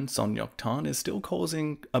old friend Son Ngoc Tan is still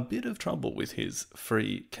causing a bit of trouble with his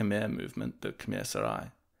Free Khmer movement, the Khmer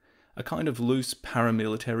Sarai, a kind of loose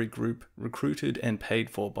paramilitary group recruited and paid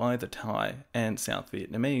for by the Thai and South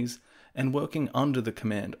Vietnamese, and working under the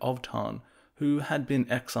command of Tan, who had been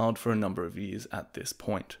exiled for a number of years at this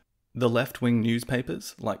point. The left-wing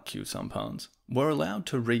newspapers, like Khieu Samphan's, were allowed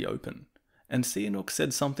to reopen, and Sihanouk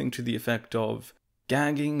said something to the effect of,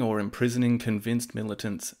 gagging or imprisoning convinced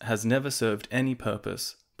militants has never served any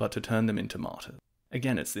purpose but to turn them into martyrs.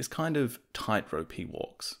 Again, it's this kind of tightrope he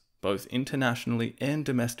walks, both internationally and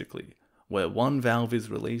domestically, where one valve is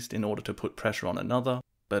released in order to put pressure on another,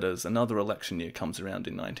 but as another election year comes around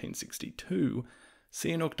in 1962,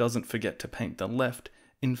 Sihanouk doesn't forget to paint the left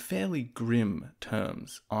in fairly grim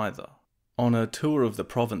terms either. On a tour of the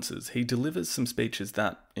provinces, he delivers some speeches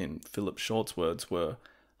that, in Philip Short's words, were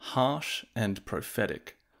harsh and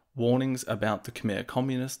prophetic, warnings about the Khmer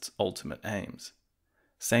communists' ultimate aims,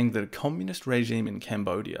 saying that a communist regime in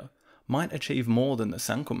Cambodia might achieve more than the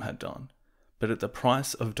Sankum had done, but at the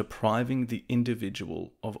price of depriving the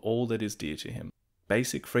individual of all that is dear to him,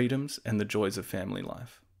 basic freedoms and the joys of family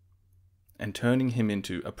life, and turning him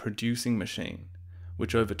into a producing machine,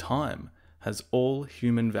 which over time has all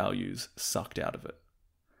human values sucked out of it.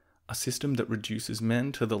 A system that reduces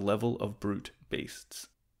men to the level of brute beasts.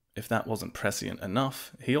 If that wasn't prescient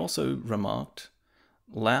enough, he also remarked,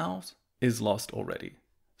 Laos is lost already.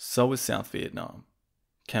 So is South Vietnam.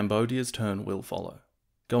 Cambodia's turn will follow.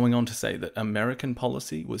 Going on to say that American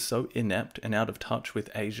policy was so inept and out of touch with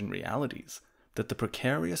Asian realities that the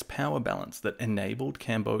precarious power balance that enabled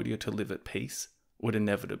Cambodia to live at peace would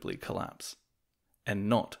inevitably collapse, and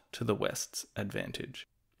not to the West's advantage.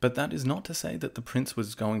 But that is not to say that the prince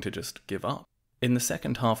was going to just give up. In the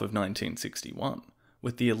second half of 1961,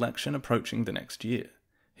 with the election approaching the next year,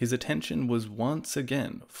 his attention was once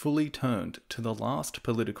again fully turned to the last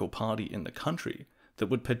political party in the country that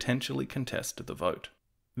would potentially contest the vote.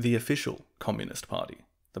 The official Communist Party,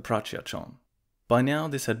 the Prachya Chon. By now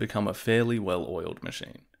this had become a fairly well-oiled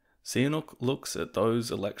machine. Sihanouk looks at those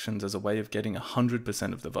elections as a way of getting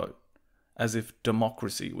 100% of the vote, as if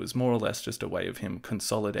democracy was more or less just a way of him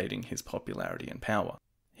consolidating his popularity and power.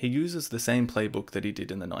 He uses the same playbook that he did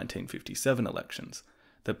in the 1957 elections,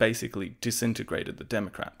 that basically disintegrated the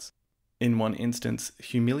Democrats, in one instance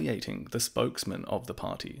humiliating the spokesman of the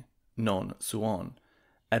party, Non Suon,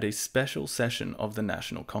 at a special session of the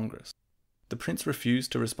National Congress. the prince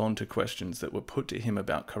refused to respond to questions that were put to him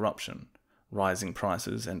about corruption, rising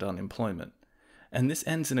prices and unemployment, and this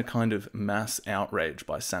ends in a kind of mass outrage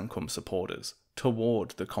by Sankum supporters toward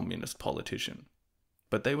the communist politician.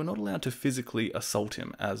 But they were not allowed to physically assault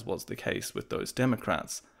him, as was the case with those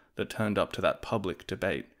Democrats that turned up to that public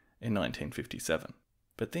debate in 1957.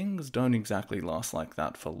 But things don't exactly last like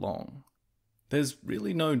that for long. There's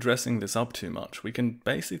really no dressing this up too much. We can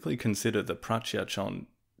basically consider the Prachya Chon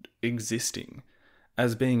existing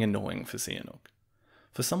as being annoying for Sihanouk.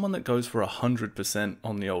 For someone that goes for 100%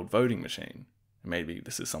 on the old voting machine, maybe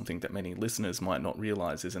this is something that many listeners might not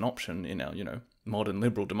realise is an option in our, modern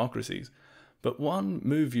liberal democracies, but one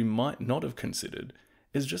move you might not have considered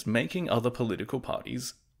is just making other political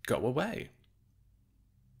parties go away.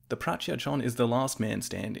 The Prachya Chon is the last man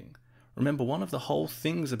standing. Remember, one of the whole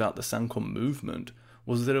things about the Sankum movement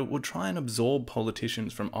was that it would try and absorb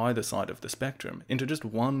politicians from either side of the spectrum into just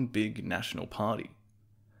one big national party.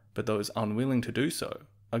 But those unwilling to do so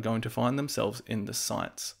are going to find themselves in the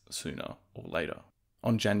sights sooner or later.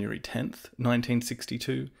 On January 10th,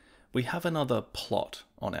 1962, we have another plot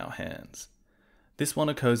on our hands. This one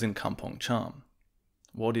occurs in Kampong Cham.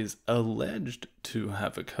 What is alleged to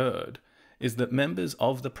have occurred is that members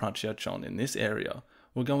of the Prachya Chon in this area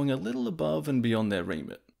were going a little above and beyond their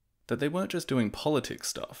remit, that they weren't just doing politics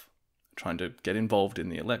stuff, trying to get involved in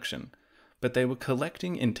the election, but they were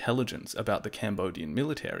collecting intelligence about the Cambodian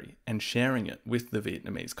military and sharing it with the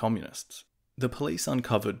Vietnamese communists. The police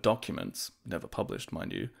uncovered documents, never published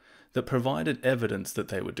mind you, that provided evidence that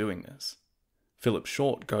they were doing this. Philip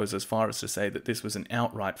Short goes as far as to say that this was an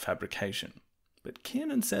outright fabrication, but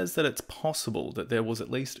Kiernan says that it's possible that there was at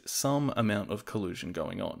least some amount of collusion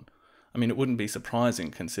going on. I mean, it wouldn't be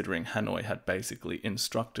surprising considering Hanoi had basically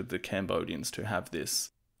instructed the Cambodians to have this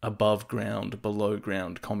above-ground,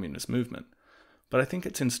 below-ground communist movement. But I think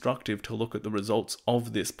it's instructive to look at the results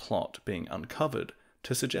of this plot being uncovered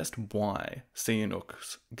to suggest why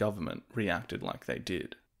Sihanouk's government reacted like they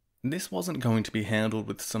did. This wasn't going to be handled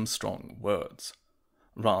with some strong words.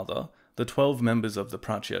 Rather, the 12 members of the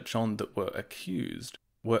Prachya Chon that were accused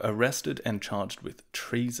were arrested and charged with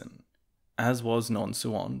treason, as was Non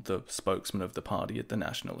Suon, the spokesman of the party at the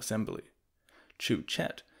National Assembly. Chu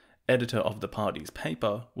Chet, editor of the party's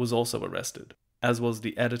paper, was also arrested, as was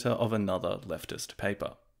the editor of another leftist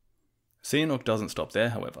paper. Sihanouk doesn't stop there,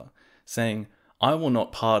 however, saying, "I will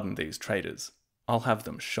not pardon these traitors. I'll have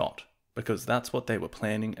them shot, because that's what they were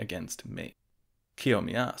planning against me." Khieu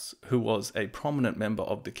Samphan, who was a prominent member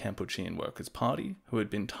of the Cambodian Workers' Party, who had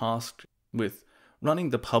been tasked with running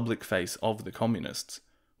the public face of the communists,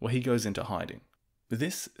 he goes into hiding.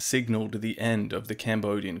 This signalled the end of the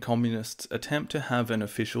Cambodian communists' attempt to have an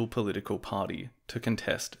official political party to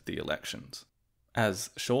contest the elections. As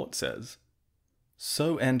Short says,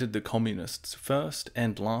 "So ended the communists' first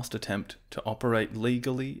and last attempt to operate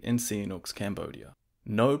legally in Sihanouk's Cambodia.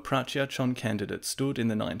 No Prachya Chon candidate stood in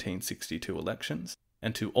the 1962 elections,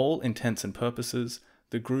 and to all intents and purposes,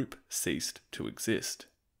 the group ceased to exist."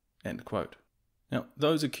 End quote. Now,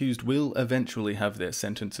 those accused will eventually have their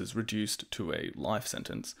sentences reduced to a life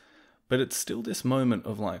sentence, but it's still this moment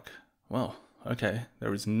of like, well, okay,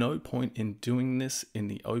 there is no point in doing this in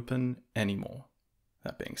the open anymore.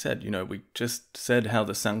 That being said, we just said how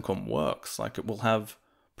the Sankum works, like it will have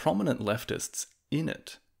prominent leftists in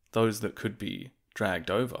it, those that could be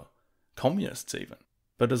dragged over, communists even.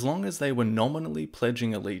 But as long as they were nominally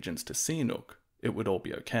pledging allegiance to Sihanouk, it would all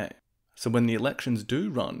be okay. So when the elections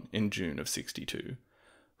do run in June of 62,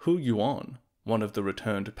 Hu Yuan, one of the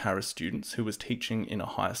returned Paris students who was teaching in a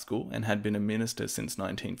high school and had been a minister since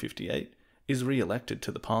 1958, is re-elected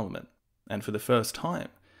to the parliament. And for the first time,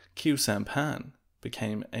 Khieu Samphan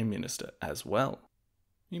became a minister as well.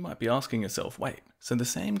 You might be asking yourself, wait, so the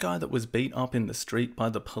same guy that was beat up in the street by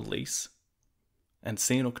the police, and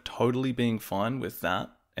Sihanouk totally being fine with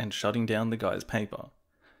that and shutting down the guy's paper,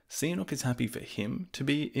 Sihanouk is happy for him to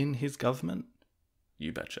be in his government?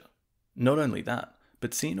 You betcha. Not only that,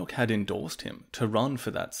 but Sihanouk had endorsed him to run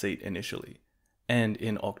for that seat initially, and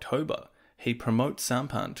in October, he promotes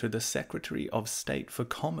Samphan to the Secretary of State for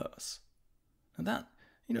Commerce. And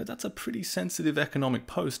that's a pretty sensitive economic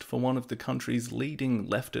post for one of the country's leading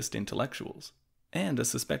leftist intellectuals, and a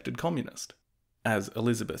suspected communist. As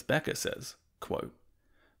Elizabeth Becker says, quote,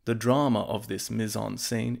 "The drama of this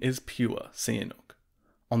mise-en-scene is pure Sihanouk.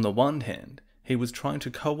 On the one hand, he was trying to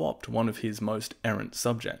co-opt one of his most errant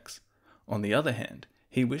subjects. On the other hand,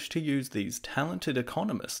 he wished to use these talented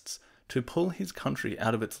economists to pull his country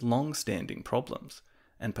out of its long-standing problems,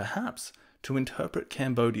 and perhaps to interpret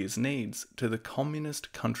Cambodia's needs to the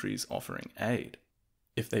communist countries offering aid.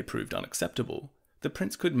 If they proved unacceptable, the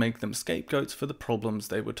prince could make them scapegoats for the problems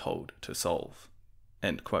they were told to solve.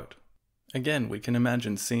 End quote. Again, we can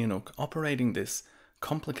imagine Sihanouk operating this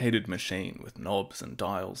complicated machine with knobs and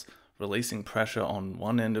dials, releasing pressure on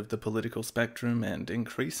one end of the political spectrum and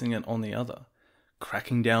increasing it on the other,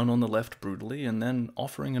 cracking down on the left brutally and then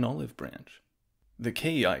offering an olive branch. The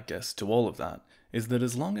key, I guess, to all of that is that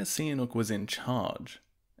as long as Sihanouk was in charge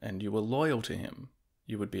and you were loyal to him,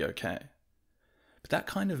 you would be okay. But that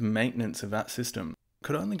kind of maintenance of that system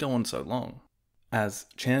could only go on so long. As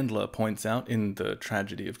Chandler points out in The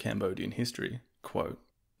Tragedy of Cambodian History, quote,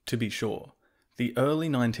 "To be sure, the early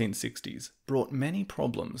 1960s brought many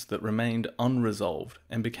problems that remained unresolved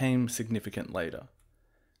and became significant later.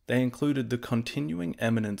 They included the continuing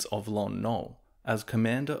eminence of Lon Nol as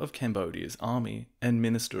commander of Cambodia's army and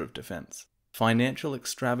minister of defense, financial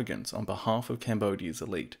extravagance on behalf of Cambodia's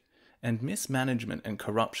elite, and mismanagement and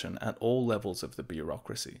corruption at all levels of the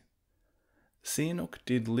bureaucracy. Sihanouk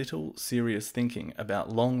did little serious thinking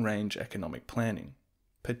about long-range economic planning,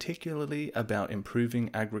 particularly about improving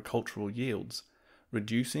agricultural yields,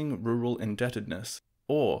 reducing rural indebtedness,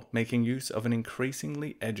 or making use of an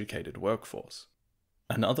increasingly educated workforce.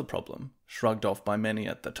 Another problem, shrugged off by many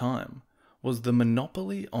at the time, was the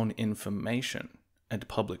monopoly on information and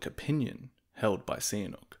public opinion held by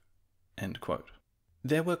Sihanouk." End quote.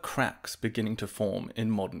 There were cracks beginning to form in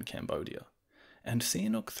modern Cambodia, and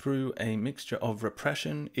Sihanouk, through a mixture of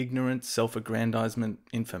repression, ignorance, self-aggrandizement,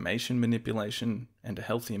 information manipulation, and a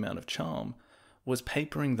healthy amount of charm, was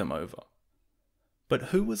papering them over. But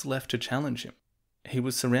who was left to challenge him? He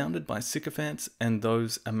was surrounded by sycophants and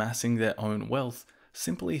those amassing their own wealth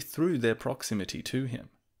simply through their proximity to him.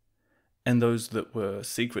 And those that were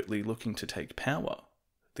secretly looking to take power,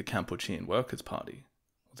 the Cambodian Workers' Party,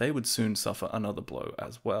 they would soon suffer another blow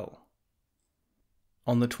as well.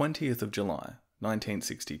 On the 20th of July,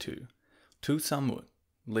 1962, Tuo Samouth,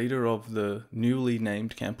 leader of the newly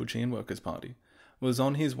named Cambodian Workers' Party, was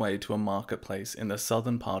on his way to a marketplace in the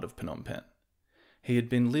southern part of Phnom Penh. He had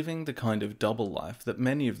been living the kind of double life that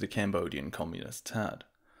many of the Cambodian communists had,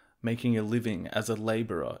 making a living as a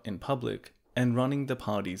labourer in public and running the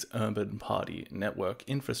party's urban party network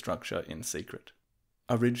infrastructure in secret.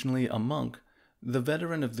 Originally a monk, the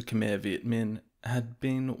veteran of the Khmer Viet Minh had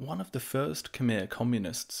been one of the first Khmer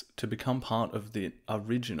communists to become part of the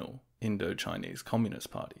original Indo-Chinese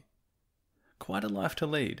Communist Party. Quite a life to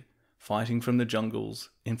lead, fighting from the jungles,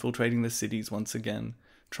 infiltrating the cities once again,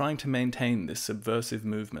 trying to maintain this subversive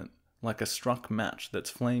movement like a struck match that's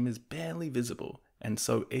flame is barely visible and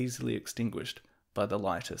so easily extinguished by the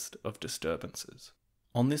lightest of disturbances.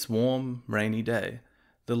 On this warm, rainy day,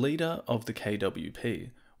 the leader of the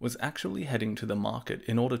KWP was actually heading to the market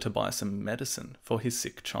in order to buy some medicine for his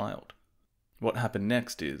sick child. What happened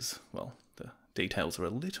next is, well, the details are a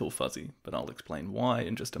little fuzzy, but I'll explain why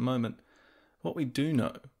in just a moment. What we do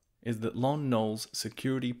know is that Lon Nol's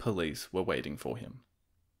security police were waiting for him.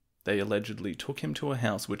 They allegedly took him to a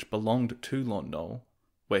house which belonged to Lon Nol,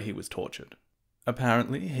 where he was tortured.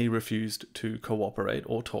 Apparently, he refused to cooperate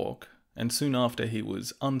or talk, and soon after he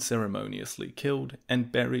was unceremoniously killed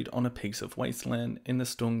and buried on a piece of wasteland in the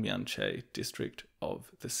Stung Mian Che district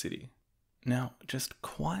of the city. Now, just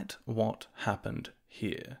quite what happened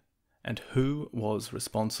here, and who was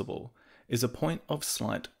responsible, is a point of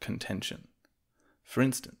slight contention. For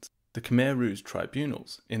instance, the Khmer Rouge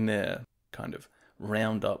tribunals, in their kind of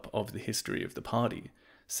roundup of the history of the party,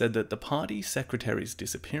 said that the party secretary's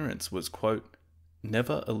disappearance was, quote,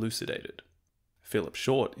 "never elucidated." Philip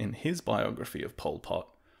Short, in his biography of Pol Pot,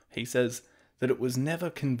 he says that it was never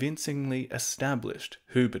convincingly established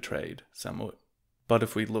who betrayed Samouth. But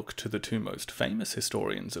if we look to the two most famous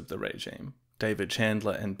historians of the regime, David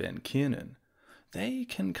Chandler and Ben Kiernan, they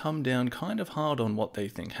can come down kind of hard on what they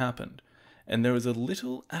think happened, and there is a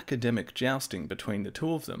little academic jousting between the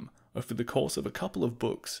two of them over the course of a couple of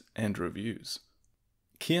books and reviews.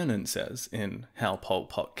 Kiernan says, in How Pol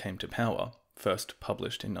Pot Came to Power, first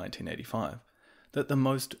published in 1985, that the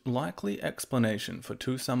most likely explanation for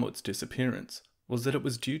Tuo Samouth's disappearance was that it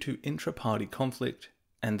was due to intra-party conflict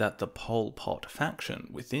and that the Pol Pot faction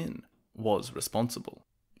within was responsible.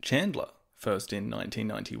 Chandler, first in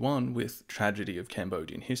 1991 with Tragedy of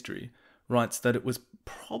Cambodian History, writes that it was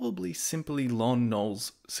probably simply Lon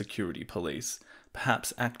Nol's security police,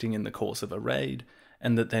 perhaps acting in the course of a raid,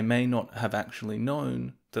 and that they may not have actually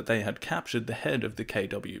known that they had captured the head of the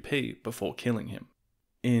KWP before killing him.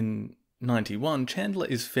 In 91, Chandler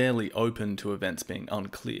is fairly open to events being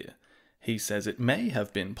unclear. He says it may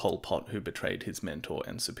have been Pol Pot who betrayed his mentor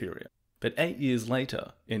and superior. But 8 years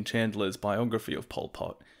later, in Chandler's biography of Pol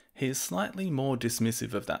Pot, he is slightly more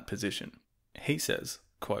dismissive of that position. He says,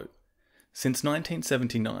 quote, Since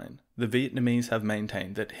 1979, the Vietnamese have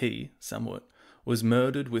maintained that he, Samouth, was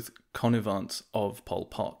murdered with connivance of Pol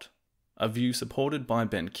Pot, a view supported by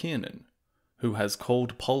Ben Kiernan, who has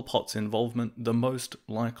called Pol Pot's involvement the most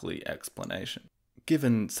likely explanation.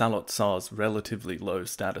 Given Salot Sar's relatively low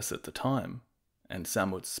status at the time, and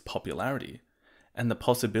Samouth's popularity, and the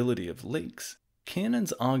possibility of leaks,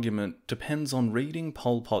 Kiernan's argument depends on reading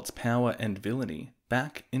Pol Pot's power and villainy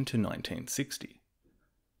back into 1960.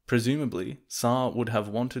 Presumably, Sar would have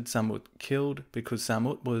wanted Samouth killed because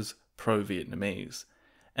Samouth was pro-Vietnamese,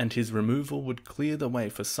 and his removal would clear the way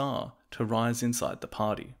for Sar to rise inside the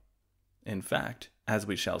party. In fact, as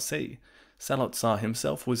we shall see, Salot Sar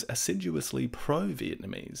himself was assiduously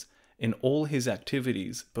pro-Vietnamese in all his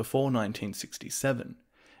activities before 1967,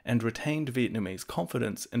 and retained Vietnamese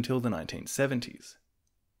confidence until the 1970s.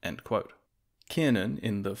 End quote. Kiernan,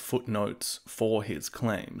 in the footnotes for his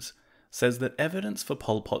claims, says that evidence for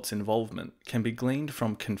Pol Pot's involvement can be gleaned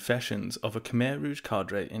from confessions of a Khmer Rouge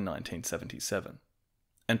cadre in 1977.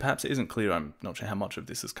 And perhaps it isn't clear, I'm not sure how much of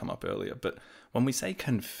this has come up earlier, but when we say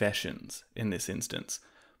confessions in this instance,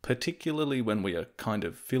 particularly when we are kind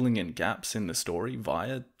of filling in gaps in the story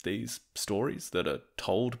via these stories that are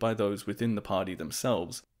told by those within the party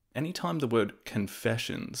themselves, anytime the word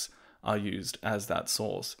confessions are used as that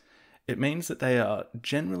source, it means that they are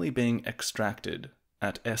generally being extracted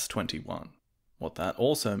at S21. What that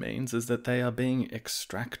also means is that they are being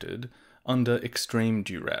extracted under extreme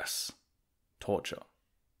duress, torture.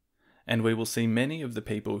 And we will see many of the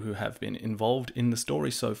people who have been involved in the story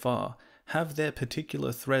so far have their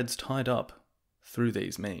particular threads tied up through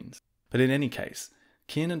these means. But in any case,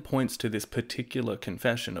 Kiernan points to this particular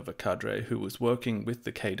confession of a cadre who was working with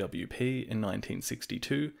the KWP in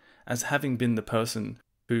 1962 as having been the person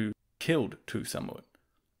who killed Tuo Samouth.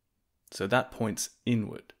 So that points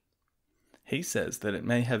inward. He says that it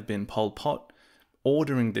may have been Pol Pot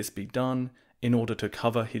ordering this be done in order to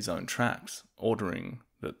cover his own tracks, ordering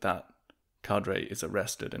that cadre is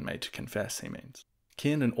arrested and made to confess, he means.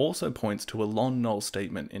 Kiernan also points to a Lon Nol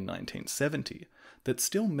statement in 1970 that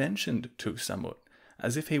still mentioned Tuo Samouth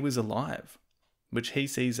as if he was alive, which he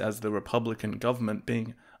sees as the Republican government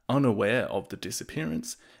being unaware of the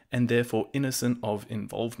disappearance and therefore innocent of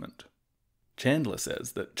involvement. Chandler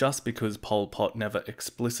says that just because Pol Pot never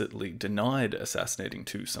explicitly denied assassinating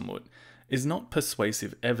Tuo Samouth is not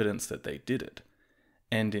persuasive evidence that they did it,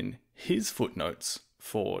 and in his footnotes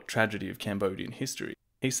for Tragedy of Cambodian History,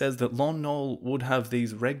 he says that Lon Nol would have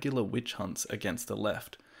these regular witch hunts against the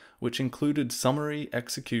left, which included summary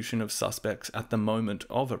execution of suspects at the moment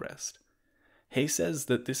of arrest. He says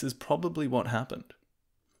that this is probably what happened,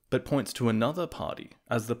 but points to another party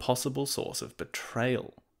as the possible source of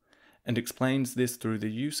betrayal, and explains this through the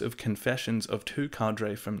use of confessions of two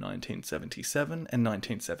cadre from 1977 and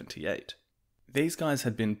 1978. These guys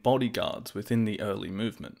had been bodyguards within the early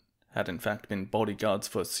movement, had in fact been bodyguards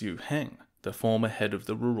for Sihanouk, the former head of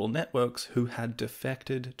the rural networks who had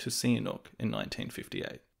defected to Sihanouk in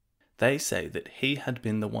 1958. They say that he had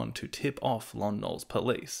been the one to tip off Lon Nol's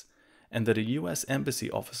police, and that a US embassy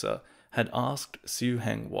officer had asked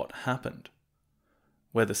Sihanouk what happened,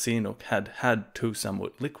 whether Sihanouk had Tuo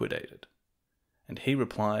Samouth liquidated, and he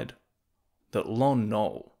replied that Lon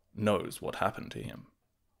Nol knows what happened to him.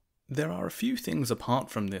 There are a few things apart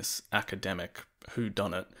from this academic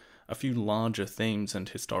whodunit, a few larger themes and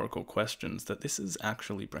historical questions that this is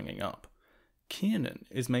actually bringing up. Kiernan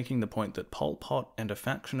is making the point that Pol Pot and a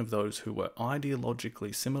faction of those who were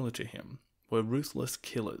ideologically similar to him were ruthless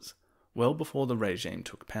killers well before the regime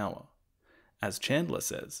took power. As Chandler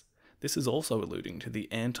says, this is also alluding to the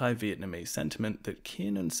anti-Vietnamese sentiment that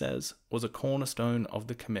Kiernan says was a cornerstone of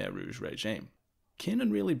the Khmer Rouge regime.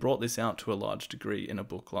 Kiernan really brought this out to a large degree in a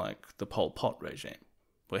book like The Pol Pot Regime,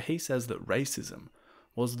 where he says that racism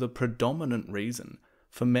was the predominant reason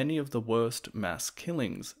for many of the worst mass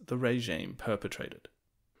killings the regime perpetrated.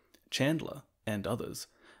 Chandler, and others,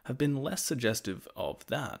 have been less suggestive of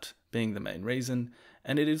that being the main reason,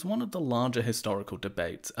 and it is one of the larger historical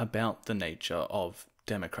debates about the nature of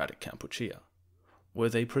democratic Kampuchea. Were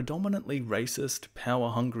they predominantly racist,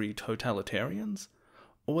 power-hungry totalitarians,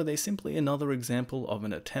 or were they simply another example of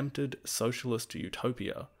an attempted socialist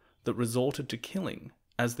utopia that resorted to killing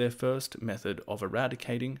as their first method of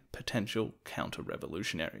eradicating potential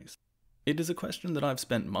counter-revolutionaries? It is a question that I've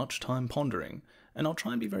spent much time pondering, and I'll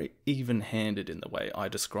try and be very even-handed in the way I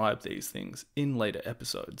describe these things in later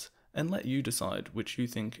episodes, and let you decide which you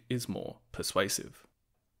think is more persuasive.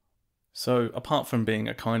 So, apart from being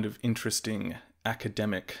a kind of interesting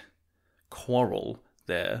academic quarrel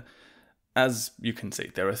there, as you can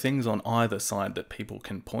see, there are things on either side that people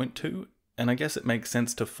can point to, And I guess it makes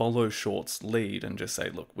sense to follow Short's lead and just say,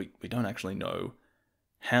 look, we don't actually know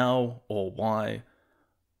how or why,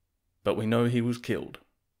 but we know he was killed,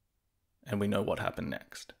 and we know what happened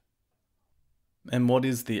next. And what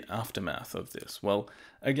is the aftermath of this? Well,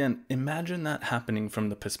 again, imagine that happening from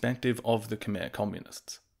the perspective of the Khmer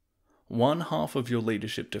communists. One half of your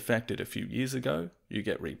leadership defected a few years ago, you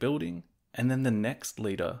get rebuilding, and then the next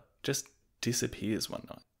leader just disappears one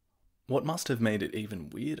night. What must have made it even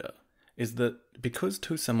weirder is that because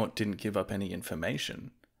Tuo Samouth didn't give up any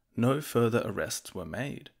information, no further arrests were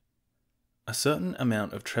made. A certain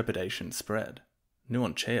amount of trepidation spread.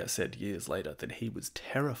 Nuon Chea said years later that he was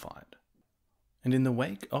terrified. And in the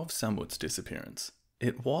wake of Samouth's disappearance,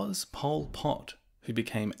 it was Pol Pot who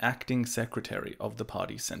became acting secretary of the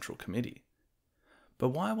party's Central Committee. But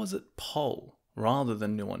why was it Pol rather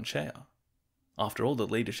than Nuon Chea? After all, the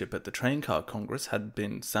leadership at the Train Car Congress had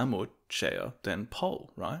been Samouth, Chea, then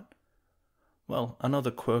Pol, right? Well,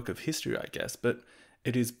 another quirk of history, I guess, but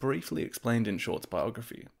it is briefly explained in Short's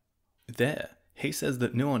biography. There, he says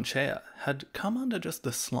that Nuon Chea had come under just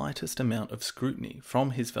the slightest amount of scrutiny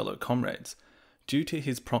from his fellow comrades due to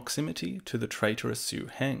his proximity to the traitorous Siu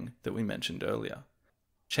Heng that we mentioned earlier.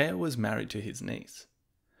 Chea was married to his niece.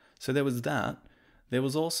 So there was that. There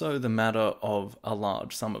was also the matter of a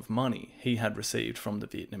large sum of money he had received from the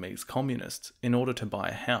Vietnamese communists in order to buy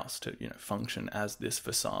a house to, function as this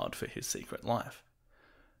facade for his secret life.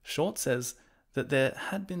 Short says that there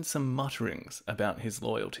had been some mutterings about his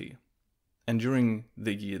loyalty, and during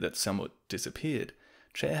the year that Samouth disappeared,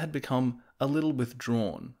 Chea had become a little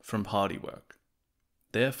withdrawn from party work.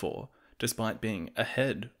 Therefore, despite being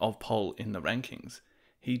ahead of Pol in the rankings,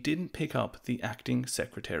 he didn't pick up the acting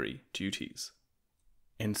secretary duties.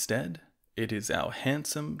 Instead, it is our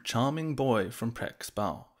handsome, charming boy from Prek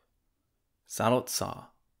Spao, Salot Sa,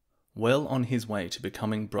 well on his way to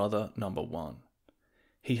becoming brother number 1.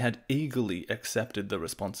 He had eagerly accepted the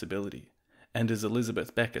responsibility, and as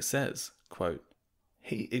Elizabeth Becker says, quote,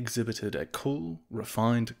 he exhibited a cool,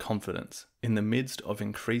 refined confidence in the midst of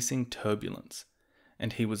increasing turbulence,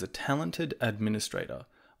 and he was a talented administrator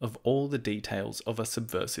of all the details of a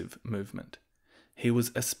subversive movement. He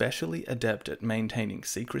was especially adept at maintaining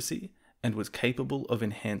secrecy and was capable of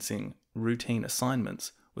enhancing routine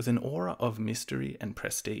assignments with an aura of mystery and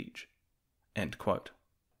prestige. End quote.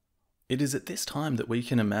 It is at this time that we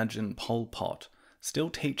can imagine Pol Pot still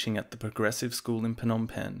teaching at the progressive school in Phnom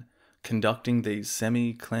Penh, conducting these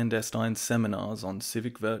semi-clandestine seminars on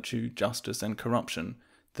civic virtue, justice and corruption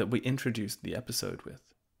that we introduced the episode with.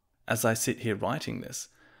 As I sit here writing this,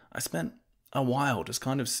 I spent a while just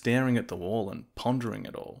kind of staring at the wall and pondering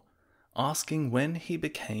it all, asking when he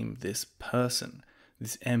became this person,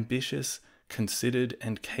 this ambitious, considered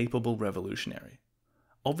and capable revolutionary.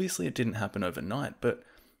 Obviously it didn't happen overnight, but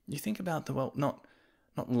you think about not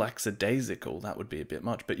lackadaisical, that would be a bit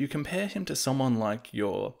much, but you compare him to someone like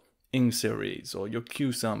your Ing Series or your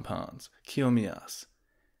Khieu Samphans, Khieu.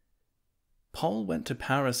 Pol went to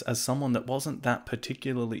Paris as someone that wasn't that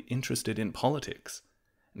particularly interested in politics,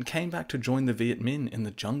 and came back to join the Viet Minh in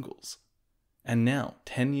the jungles. And now,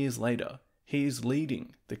 10 years later, he is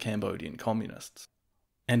leading the Cambodian communists.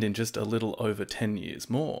 And in just a little over 10 years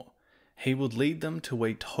more, he would lead them to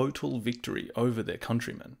a total victory over their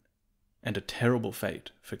countrymen, and a terrible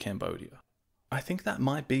fate for Cambodia. I think that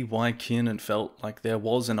might be why Kiernan felt like there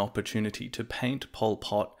was an opportunity to paint Pol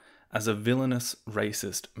Pot as a villainous,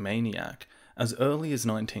 racist maniac as early as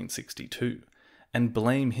 1962, and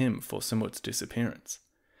blame him for Samouth's disappearance.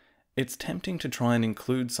 It's tempting to try and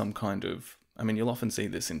include some kind of, you'll often see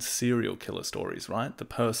this in serial killer stories, right? The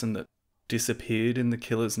person that disappeared in the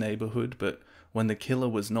killer's neighborhood, but when the killer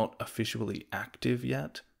was not officially active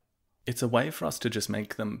yet. It's a way for us to just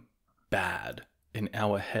make them bad in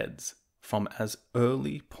our heads from as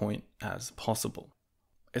early point as possible.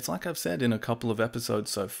 It's like I've said in a couple of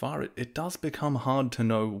episodes so far, it does become hard to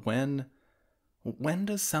know when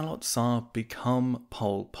does Salot Sa become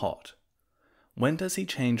Pol Pot? When does he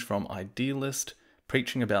change from idealist,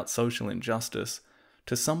 preaching about social injustice,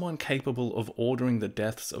 to someone capable of ordering the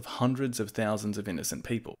deaths of hundreds of thousands of innocent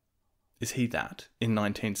people? Is he that in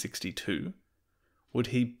 1962? Would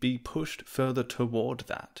he be pushed further toward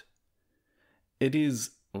that? It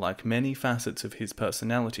is, like many facets of his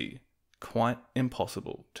personality, quite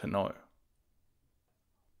impossible to know.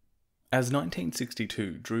 As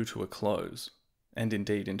 1962 drew to a close, and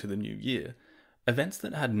indeed into the new year, events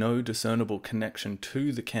that had no discernible connection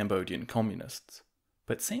to the Cambodian communists,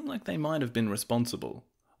 but seemed like they might have been responsible,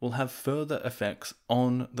 will have further effects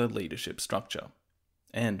on the leadership structure,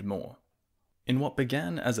 and more. In what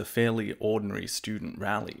began as a fairly ordinary student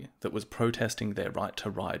rally that was protesting their right to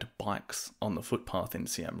ride bikes on the footpath in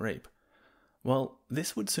Siem Reap, well,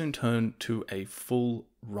 this would soon turn to a full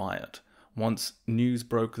riot once news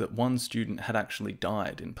broke that one student had actually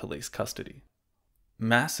died in police custody.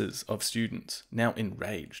 Masses of students, now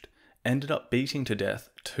enraged, ended up beating to death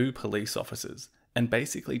 2 police officers and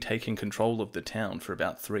basically taking control of the town for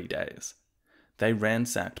about 3 days. They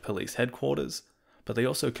ransacked police headquarters, but they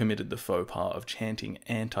also committed the faux pas of chanting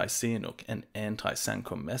anti-Sihanouk and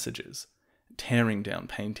anti-Sankum messages, tearing down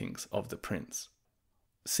paintings of the prince.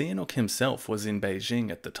 Sihanouk himself was in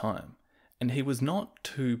Beijing at the time, and he was not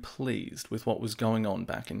too pleased with what was going on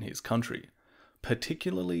back in his country,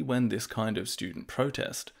 particularly when this kind of student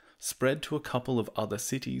protest spread to a couple of other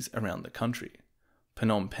cities around the country,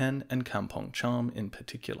 Phnom Penh and Kampong Cham in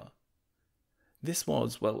particular. This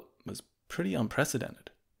was pretty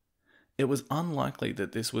unprecedented. It was unlikely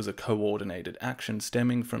that this was a coordinated action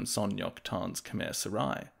stemming from Son Ngoc Tan's Khmer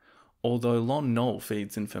Sarai, although Lon Nol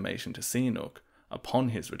feeds information to Sihanouk upon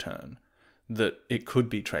his return that it could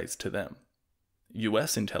be traced to them.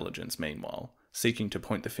 US intelligence, meanwhile, seeking to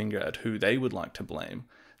point the finger at who they would like to blame,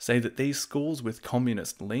 say that these schools with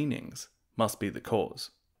communist leanings must be the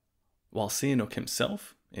cause. While Sihanouk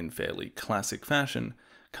himself, in fairly classic fashion,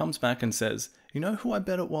 comes back and says, "You know who I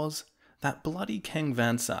bet it was? That bloody Keng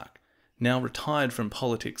Van Sak, now retired from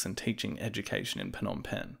politics and teaching education in Phnom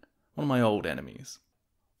Penh, one of my old enemies."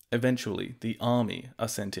 Eventually, the army are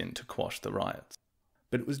sent in to quash the riots.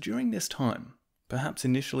 But it was during this time, perhaps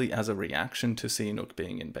initially as a reaction to Sihanouk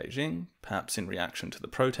being in Beijing, perhaps in reaction to the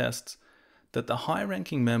protests, that the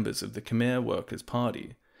high-ranking members of the Khmer Workers'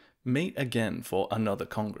 Party meet again for another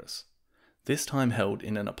congress, this time held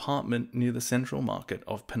in an apartment near the central market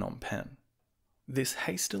of Phnom Penh. This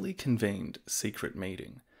hastily convened secret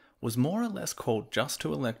meeting was more or less called just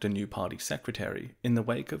to elect a new party secretary in the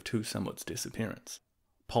wake of Tuo Samouth's disappearance.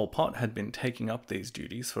 Pol Pot had been taking up these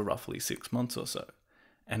duties for roughly 6 months or so,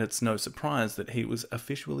 and it's no surprise that he was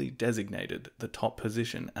officially designated the top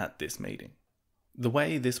position at this meeting. The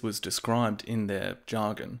way this was described in their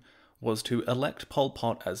jargon was to elect Pol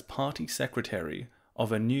Pot as party secretary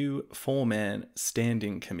of a new 4-man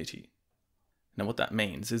standing committee. Now what that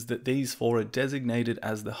means is that these 4 are designated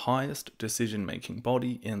as the highest decision-making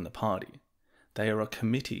body in the party. They are a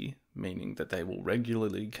committee, meaning that they will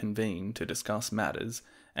regularly convene to discuss matters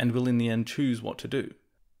and will in the end choose what to do.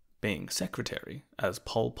 Being secretary, as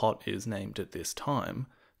Pol Pot is named at this time,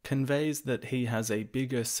 conveys that he has a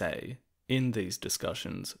bigger say in these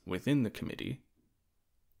discussions within the committee.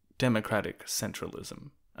 Democratic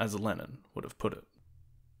centralism, as Lenin would have put it.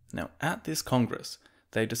 Now at this Congress,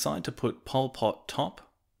 they decide to put Pol Pot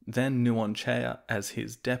top, then Nuon Chea as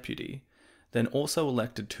his deputy, then also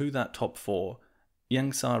elected to that top 4,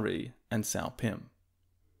 Ieng Sari and Sao Pim.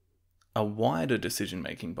 A wider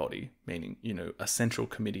decision-making body, meaning, a central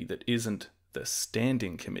committee that isn't the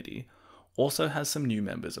standing committee, also has some new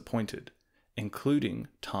members appointed, including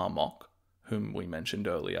Ta Mok, whom we mentioned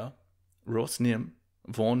earlier, Ros Nim,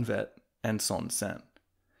 Vorn Vet, and Son Sen.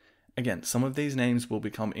 Again, some of these names will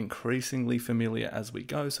become increasingly familiar as we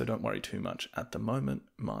go, so don't worry too much at the moment,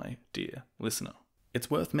 my dear listener. It's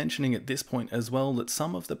worth mentioning at this point as well that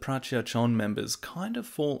some of the Prachia Chon members kind of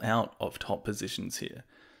fall out of top positions here.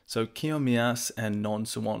 So Khieu Mias and Non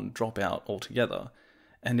Suwon drop out altogether,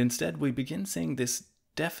 and instead we begin seeing this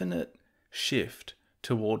definite shift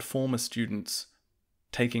toward former students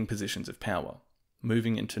taking positions of power,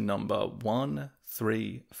 moving into number 1,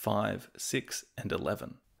 3, 5, 6, and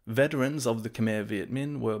 11. Veterans of the Khmer Viet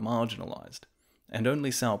Minh were marginalised, and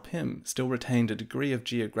only Sao Pim still retained a degree of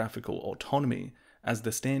geographical autonomy as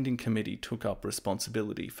the Standing Committee took up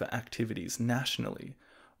responsibility for activities nationally,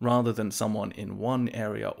 rather than someone in one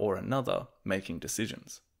area or another making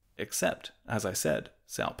decisions. Except, as I said,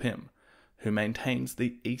 Sao Pim, who maintains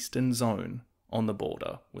the eastern zone on the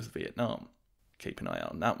border with Vietnam. Keep an eye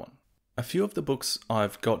out on that one. A few of the books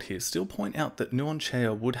I've got here still point out that Nuon Chea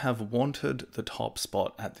would have wanted the top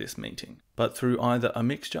spot at this meeting, but through either a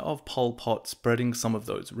mixture of Pol Pot spreading some of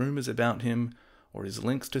those rumours about him, or his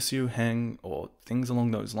links to Siu Heng, or things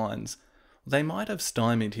along those lines, they might have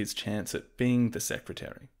stymied his chance at being the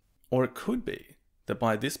secretary. Or it could be that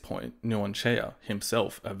by this point, Nuon Chea,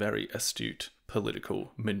 himself a very astute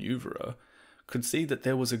political manoeuvrer, could see that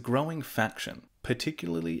there was a growing faction,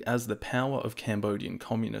 particularly as the power of Cambodian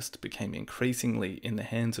communists became increasingly in the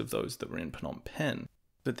hands of those that were in Phnom Penh,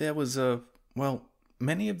 that there was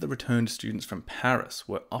many of the returned students from Paris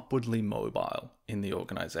were upwardly mobile in the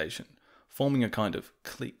organisation, forming a kind of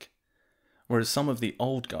clique, whereas some of the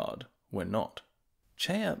old guard were not.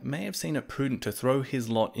 Chaea may have seen it prudent to throw his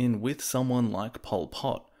lot in with someone like Pol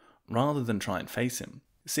Pot, rather than try and face him,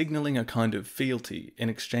 signalling a kind of fealty in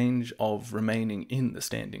exchange of remaining in the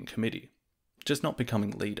standing committee, just not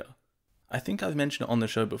becoming leader. I think I've mentioned it on the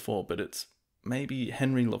show before, but it's maybe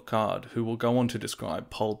Henry Locard who will go on to describe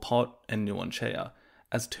Pol Pot and Nuon Chea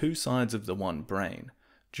as two sides of the one brain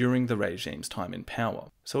during the regime's time in power,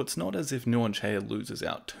 so it's not as if Nuon Chea loses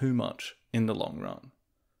out too much in the long run.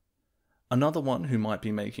 Another one who might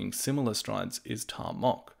be making similar strides is Ta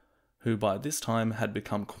Mok, who by this time had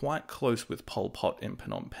become quite close with Pol Pot in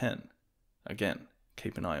Phnom Penh. Again,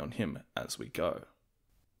 keep an eye on him as we go.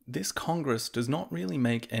 This Congress does not really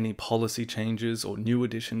make any policy changes or new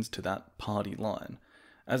additions to that party line.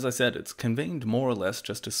 As I said, it's convened more or less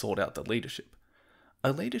just to sort out the leadership.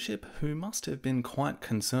 A leadership who must have been quite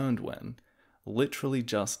concerned when, literally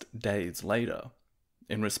just days later,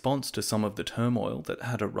 in response to some of the turmoil that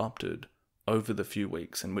had erupted over the few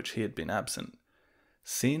weeks in which he had been absent,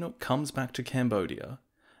 Sihanouk comes back to Cambodia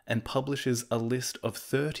and publishes a list of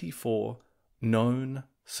 34 known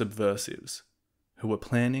subversives who were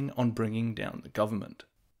planning on bringing down the government.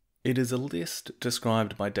 It is a list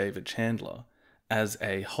described by David Chandler as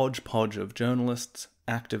a hodgepodge of journalists,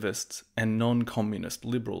 activists, and non-communist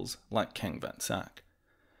liberals like Kang Van Sak.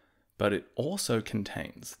 But it also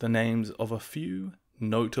contains the names of a few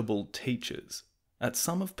notable teachers at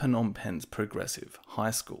some of Phnom Penh's progressive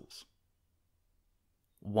high schools.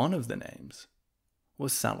 One of the names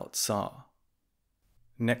was Salot Sar.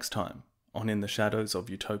 Next time on In the Shadows of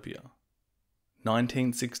Utopia,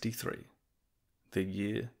 1963, the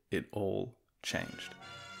year it all changed.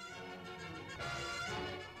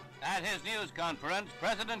 At his news conference,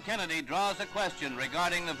 President Kennedy draws a question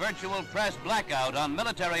regarding the virtual press blackout on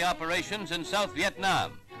military operations in South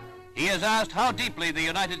Vietnam. He is asked how deeply the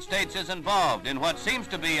United States is involved in what seems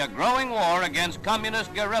to be a growing war against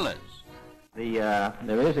communist guerrillas.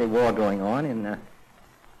 There is a war going on in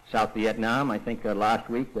South Vietnam. I think last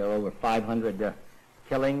week there were over 500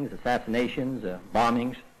 killings, assassinations,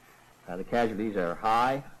 bombings. The casualties are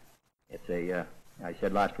high. It's I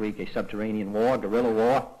said last week, a subterranean war, guerrilla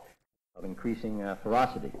war of increasing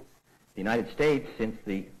ferocity. The United States, since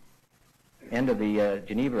the end of the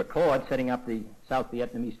Geneva Accord, setting up the South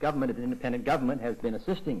Vietnamese government as an independent government, has been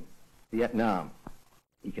assisting Vietnam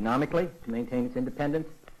economically to maintain its independence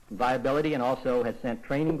and viability, and also has sent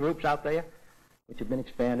training groups out there, which have been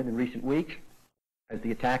expanded in recent weeks as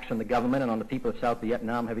the attacks on the government and on the people of South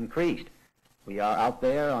Vietnam have increased. We are out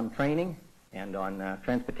there on training and on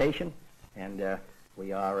transportation, and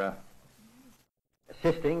we are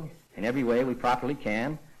assisting in every way we properly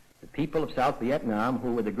can the people of South Vietnam,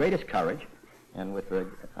 who with the greatest courage and with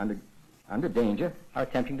under danger are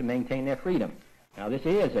attempting to maintain their freedom. Now this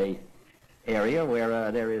is a area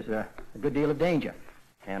where there is a good deal of danger,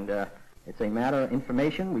 and it's a matter of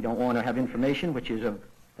information. We don't want to have information which is of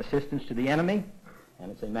assistance to the enemy,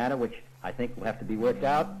 and it's a matter which I think will have to be worked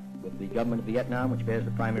out with the government of Vietnam, which bears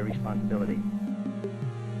the primary responsibility.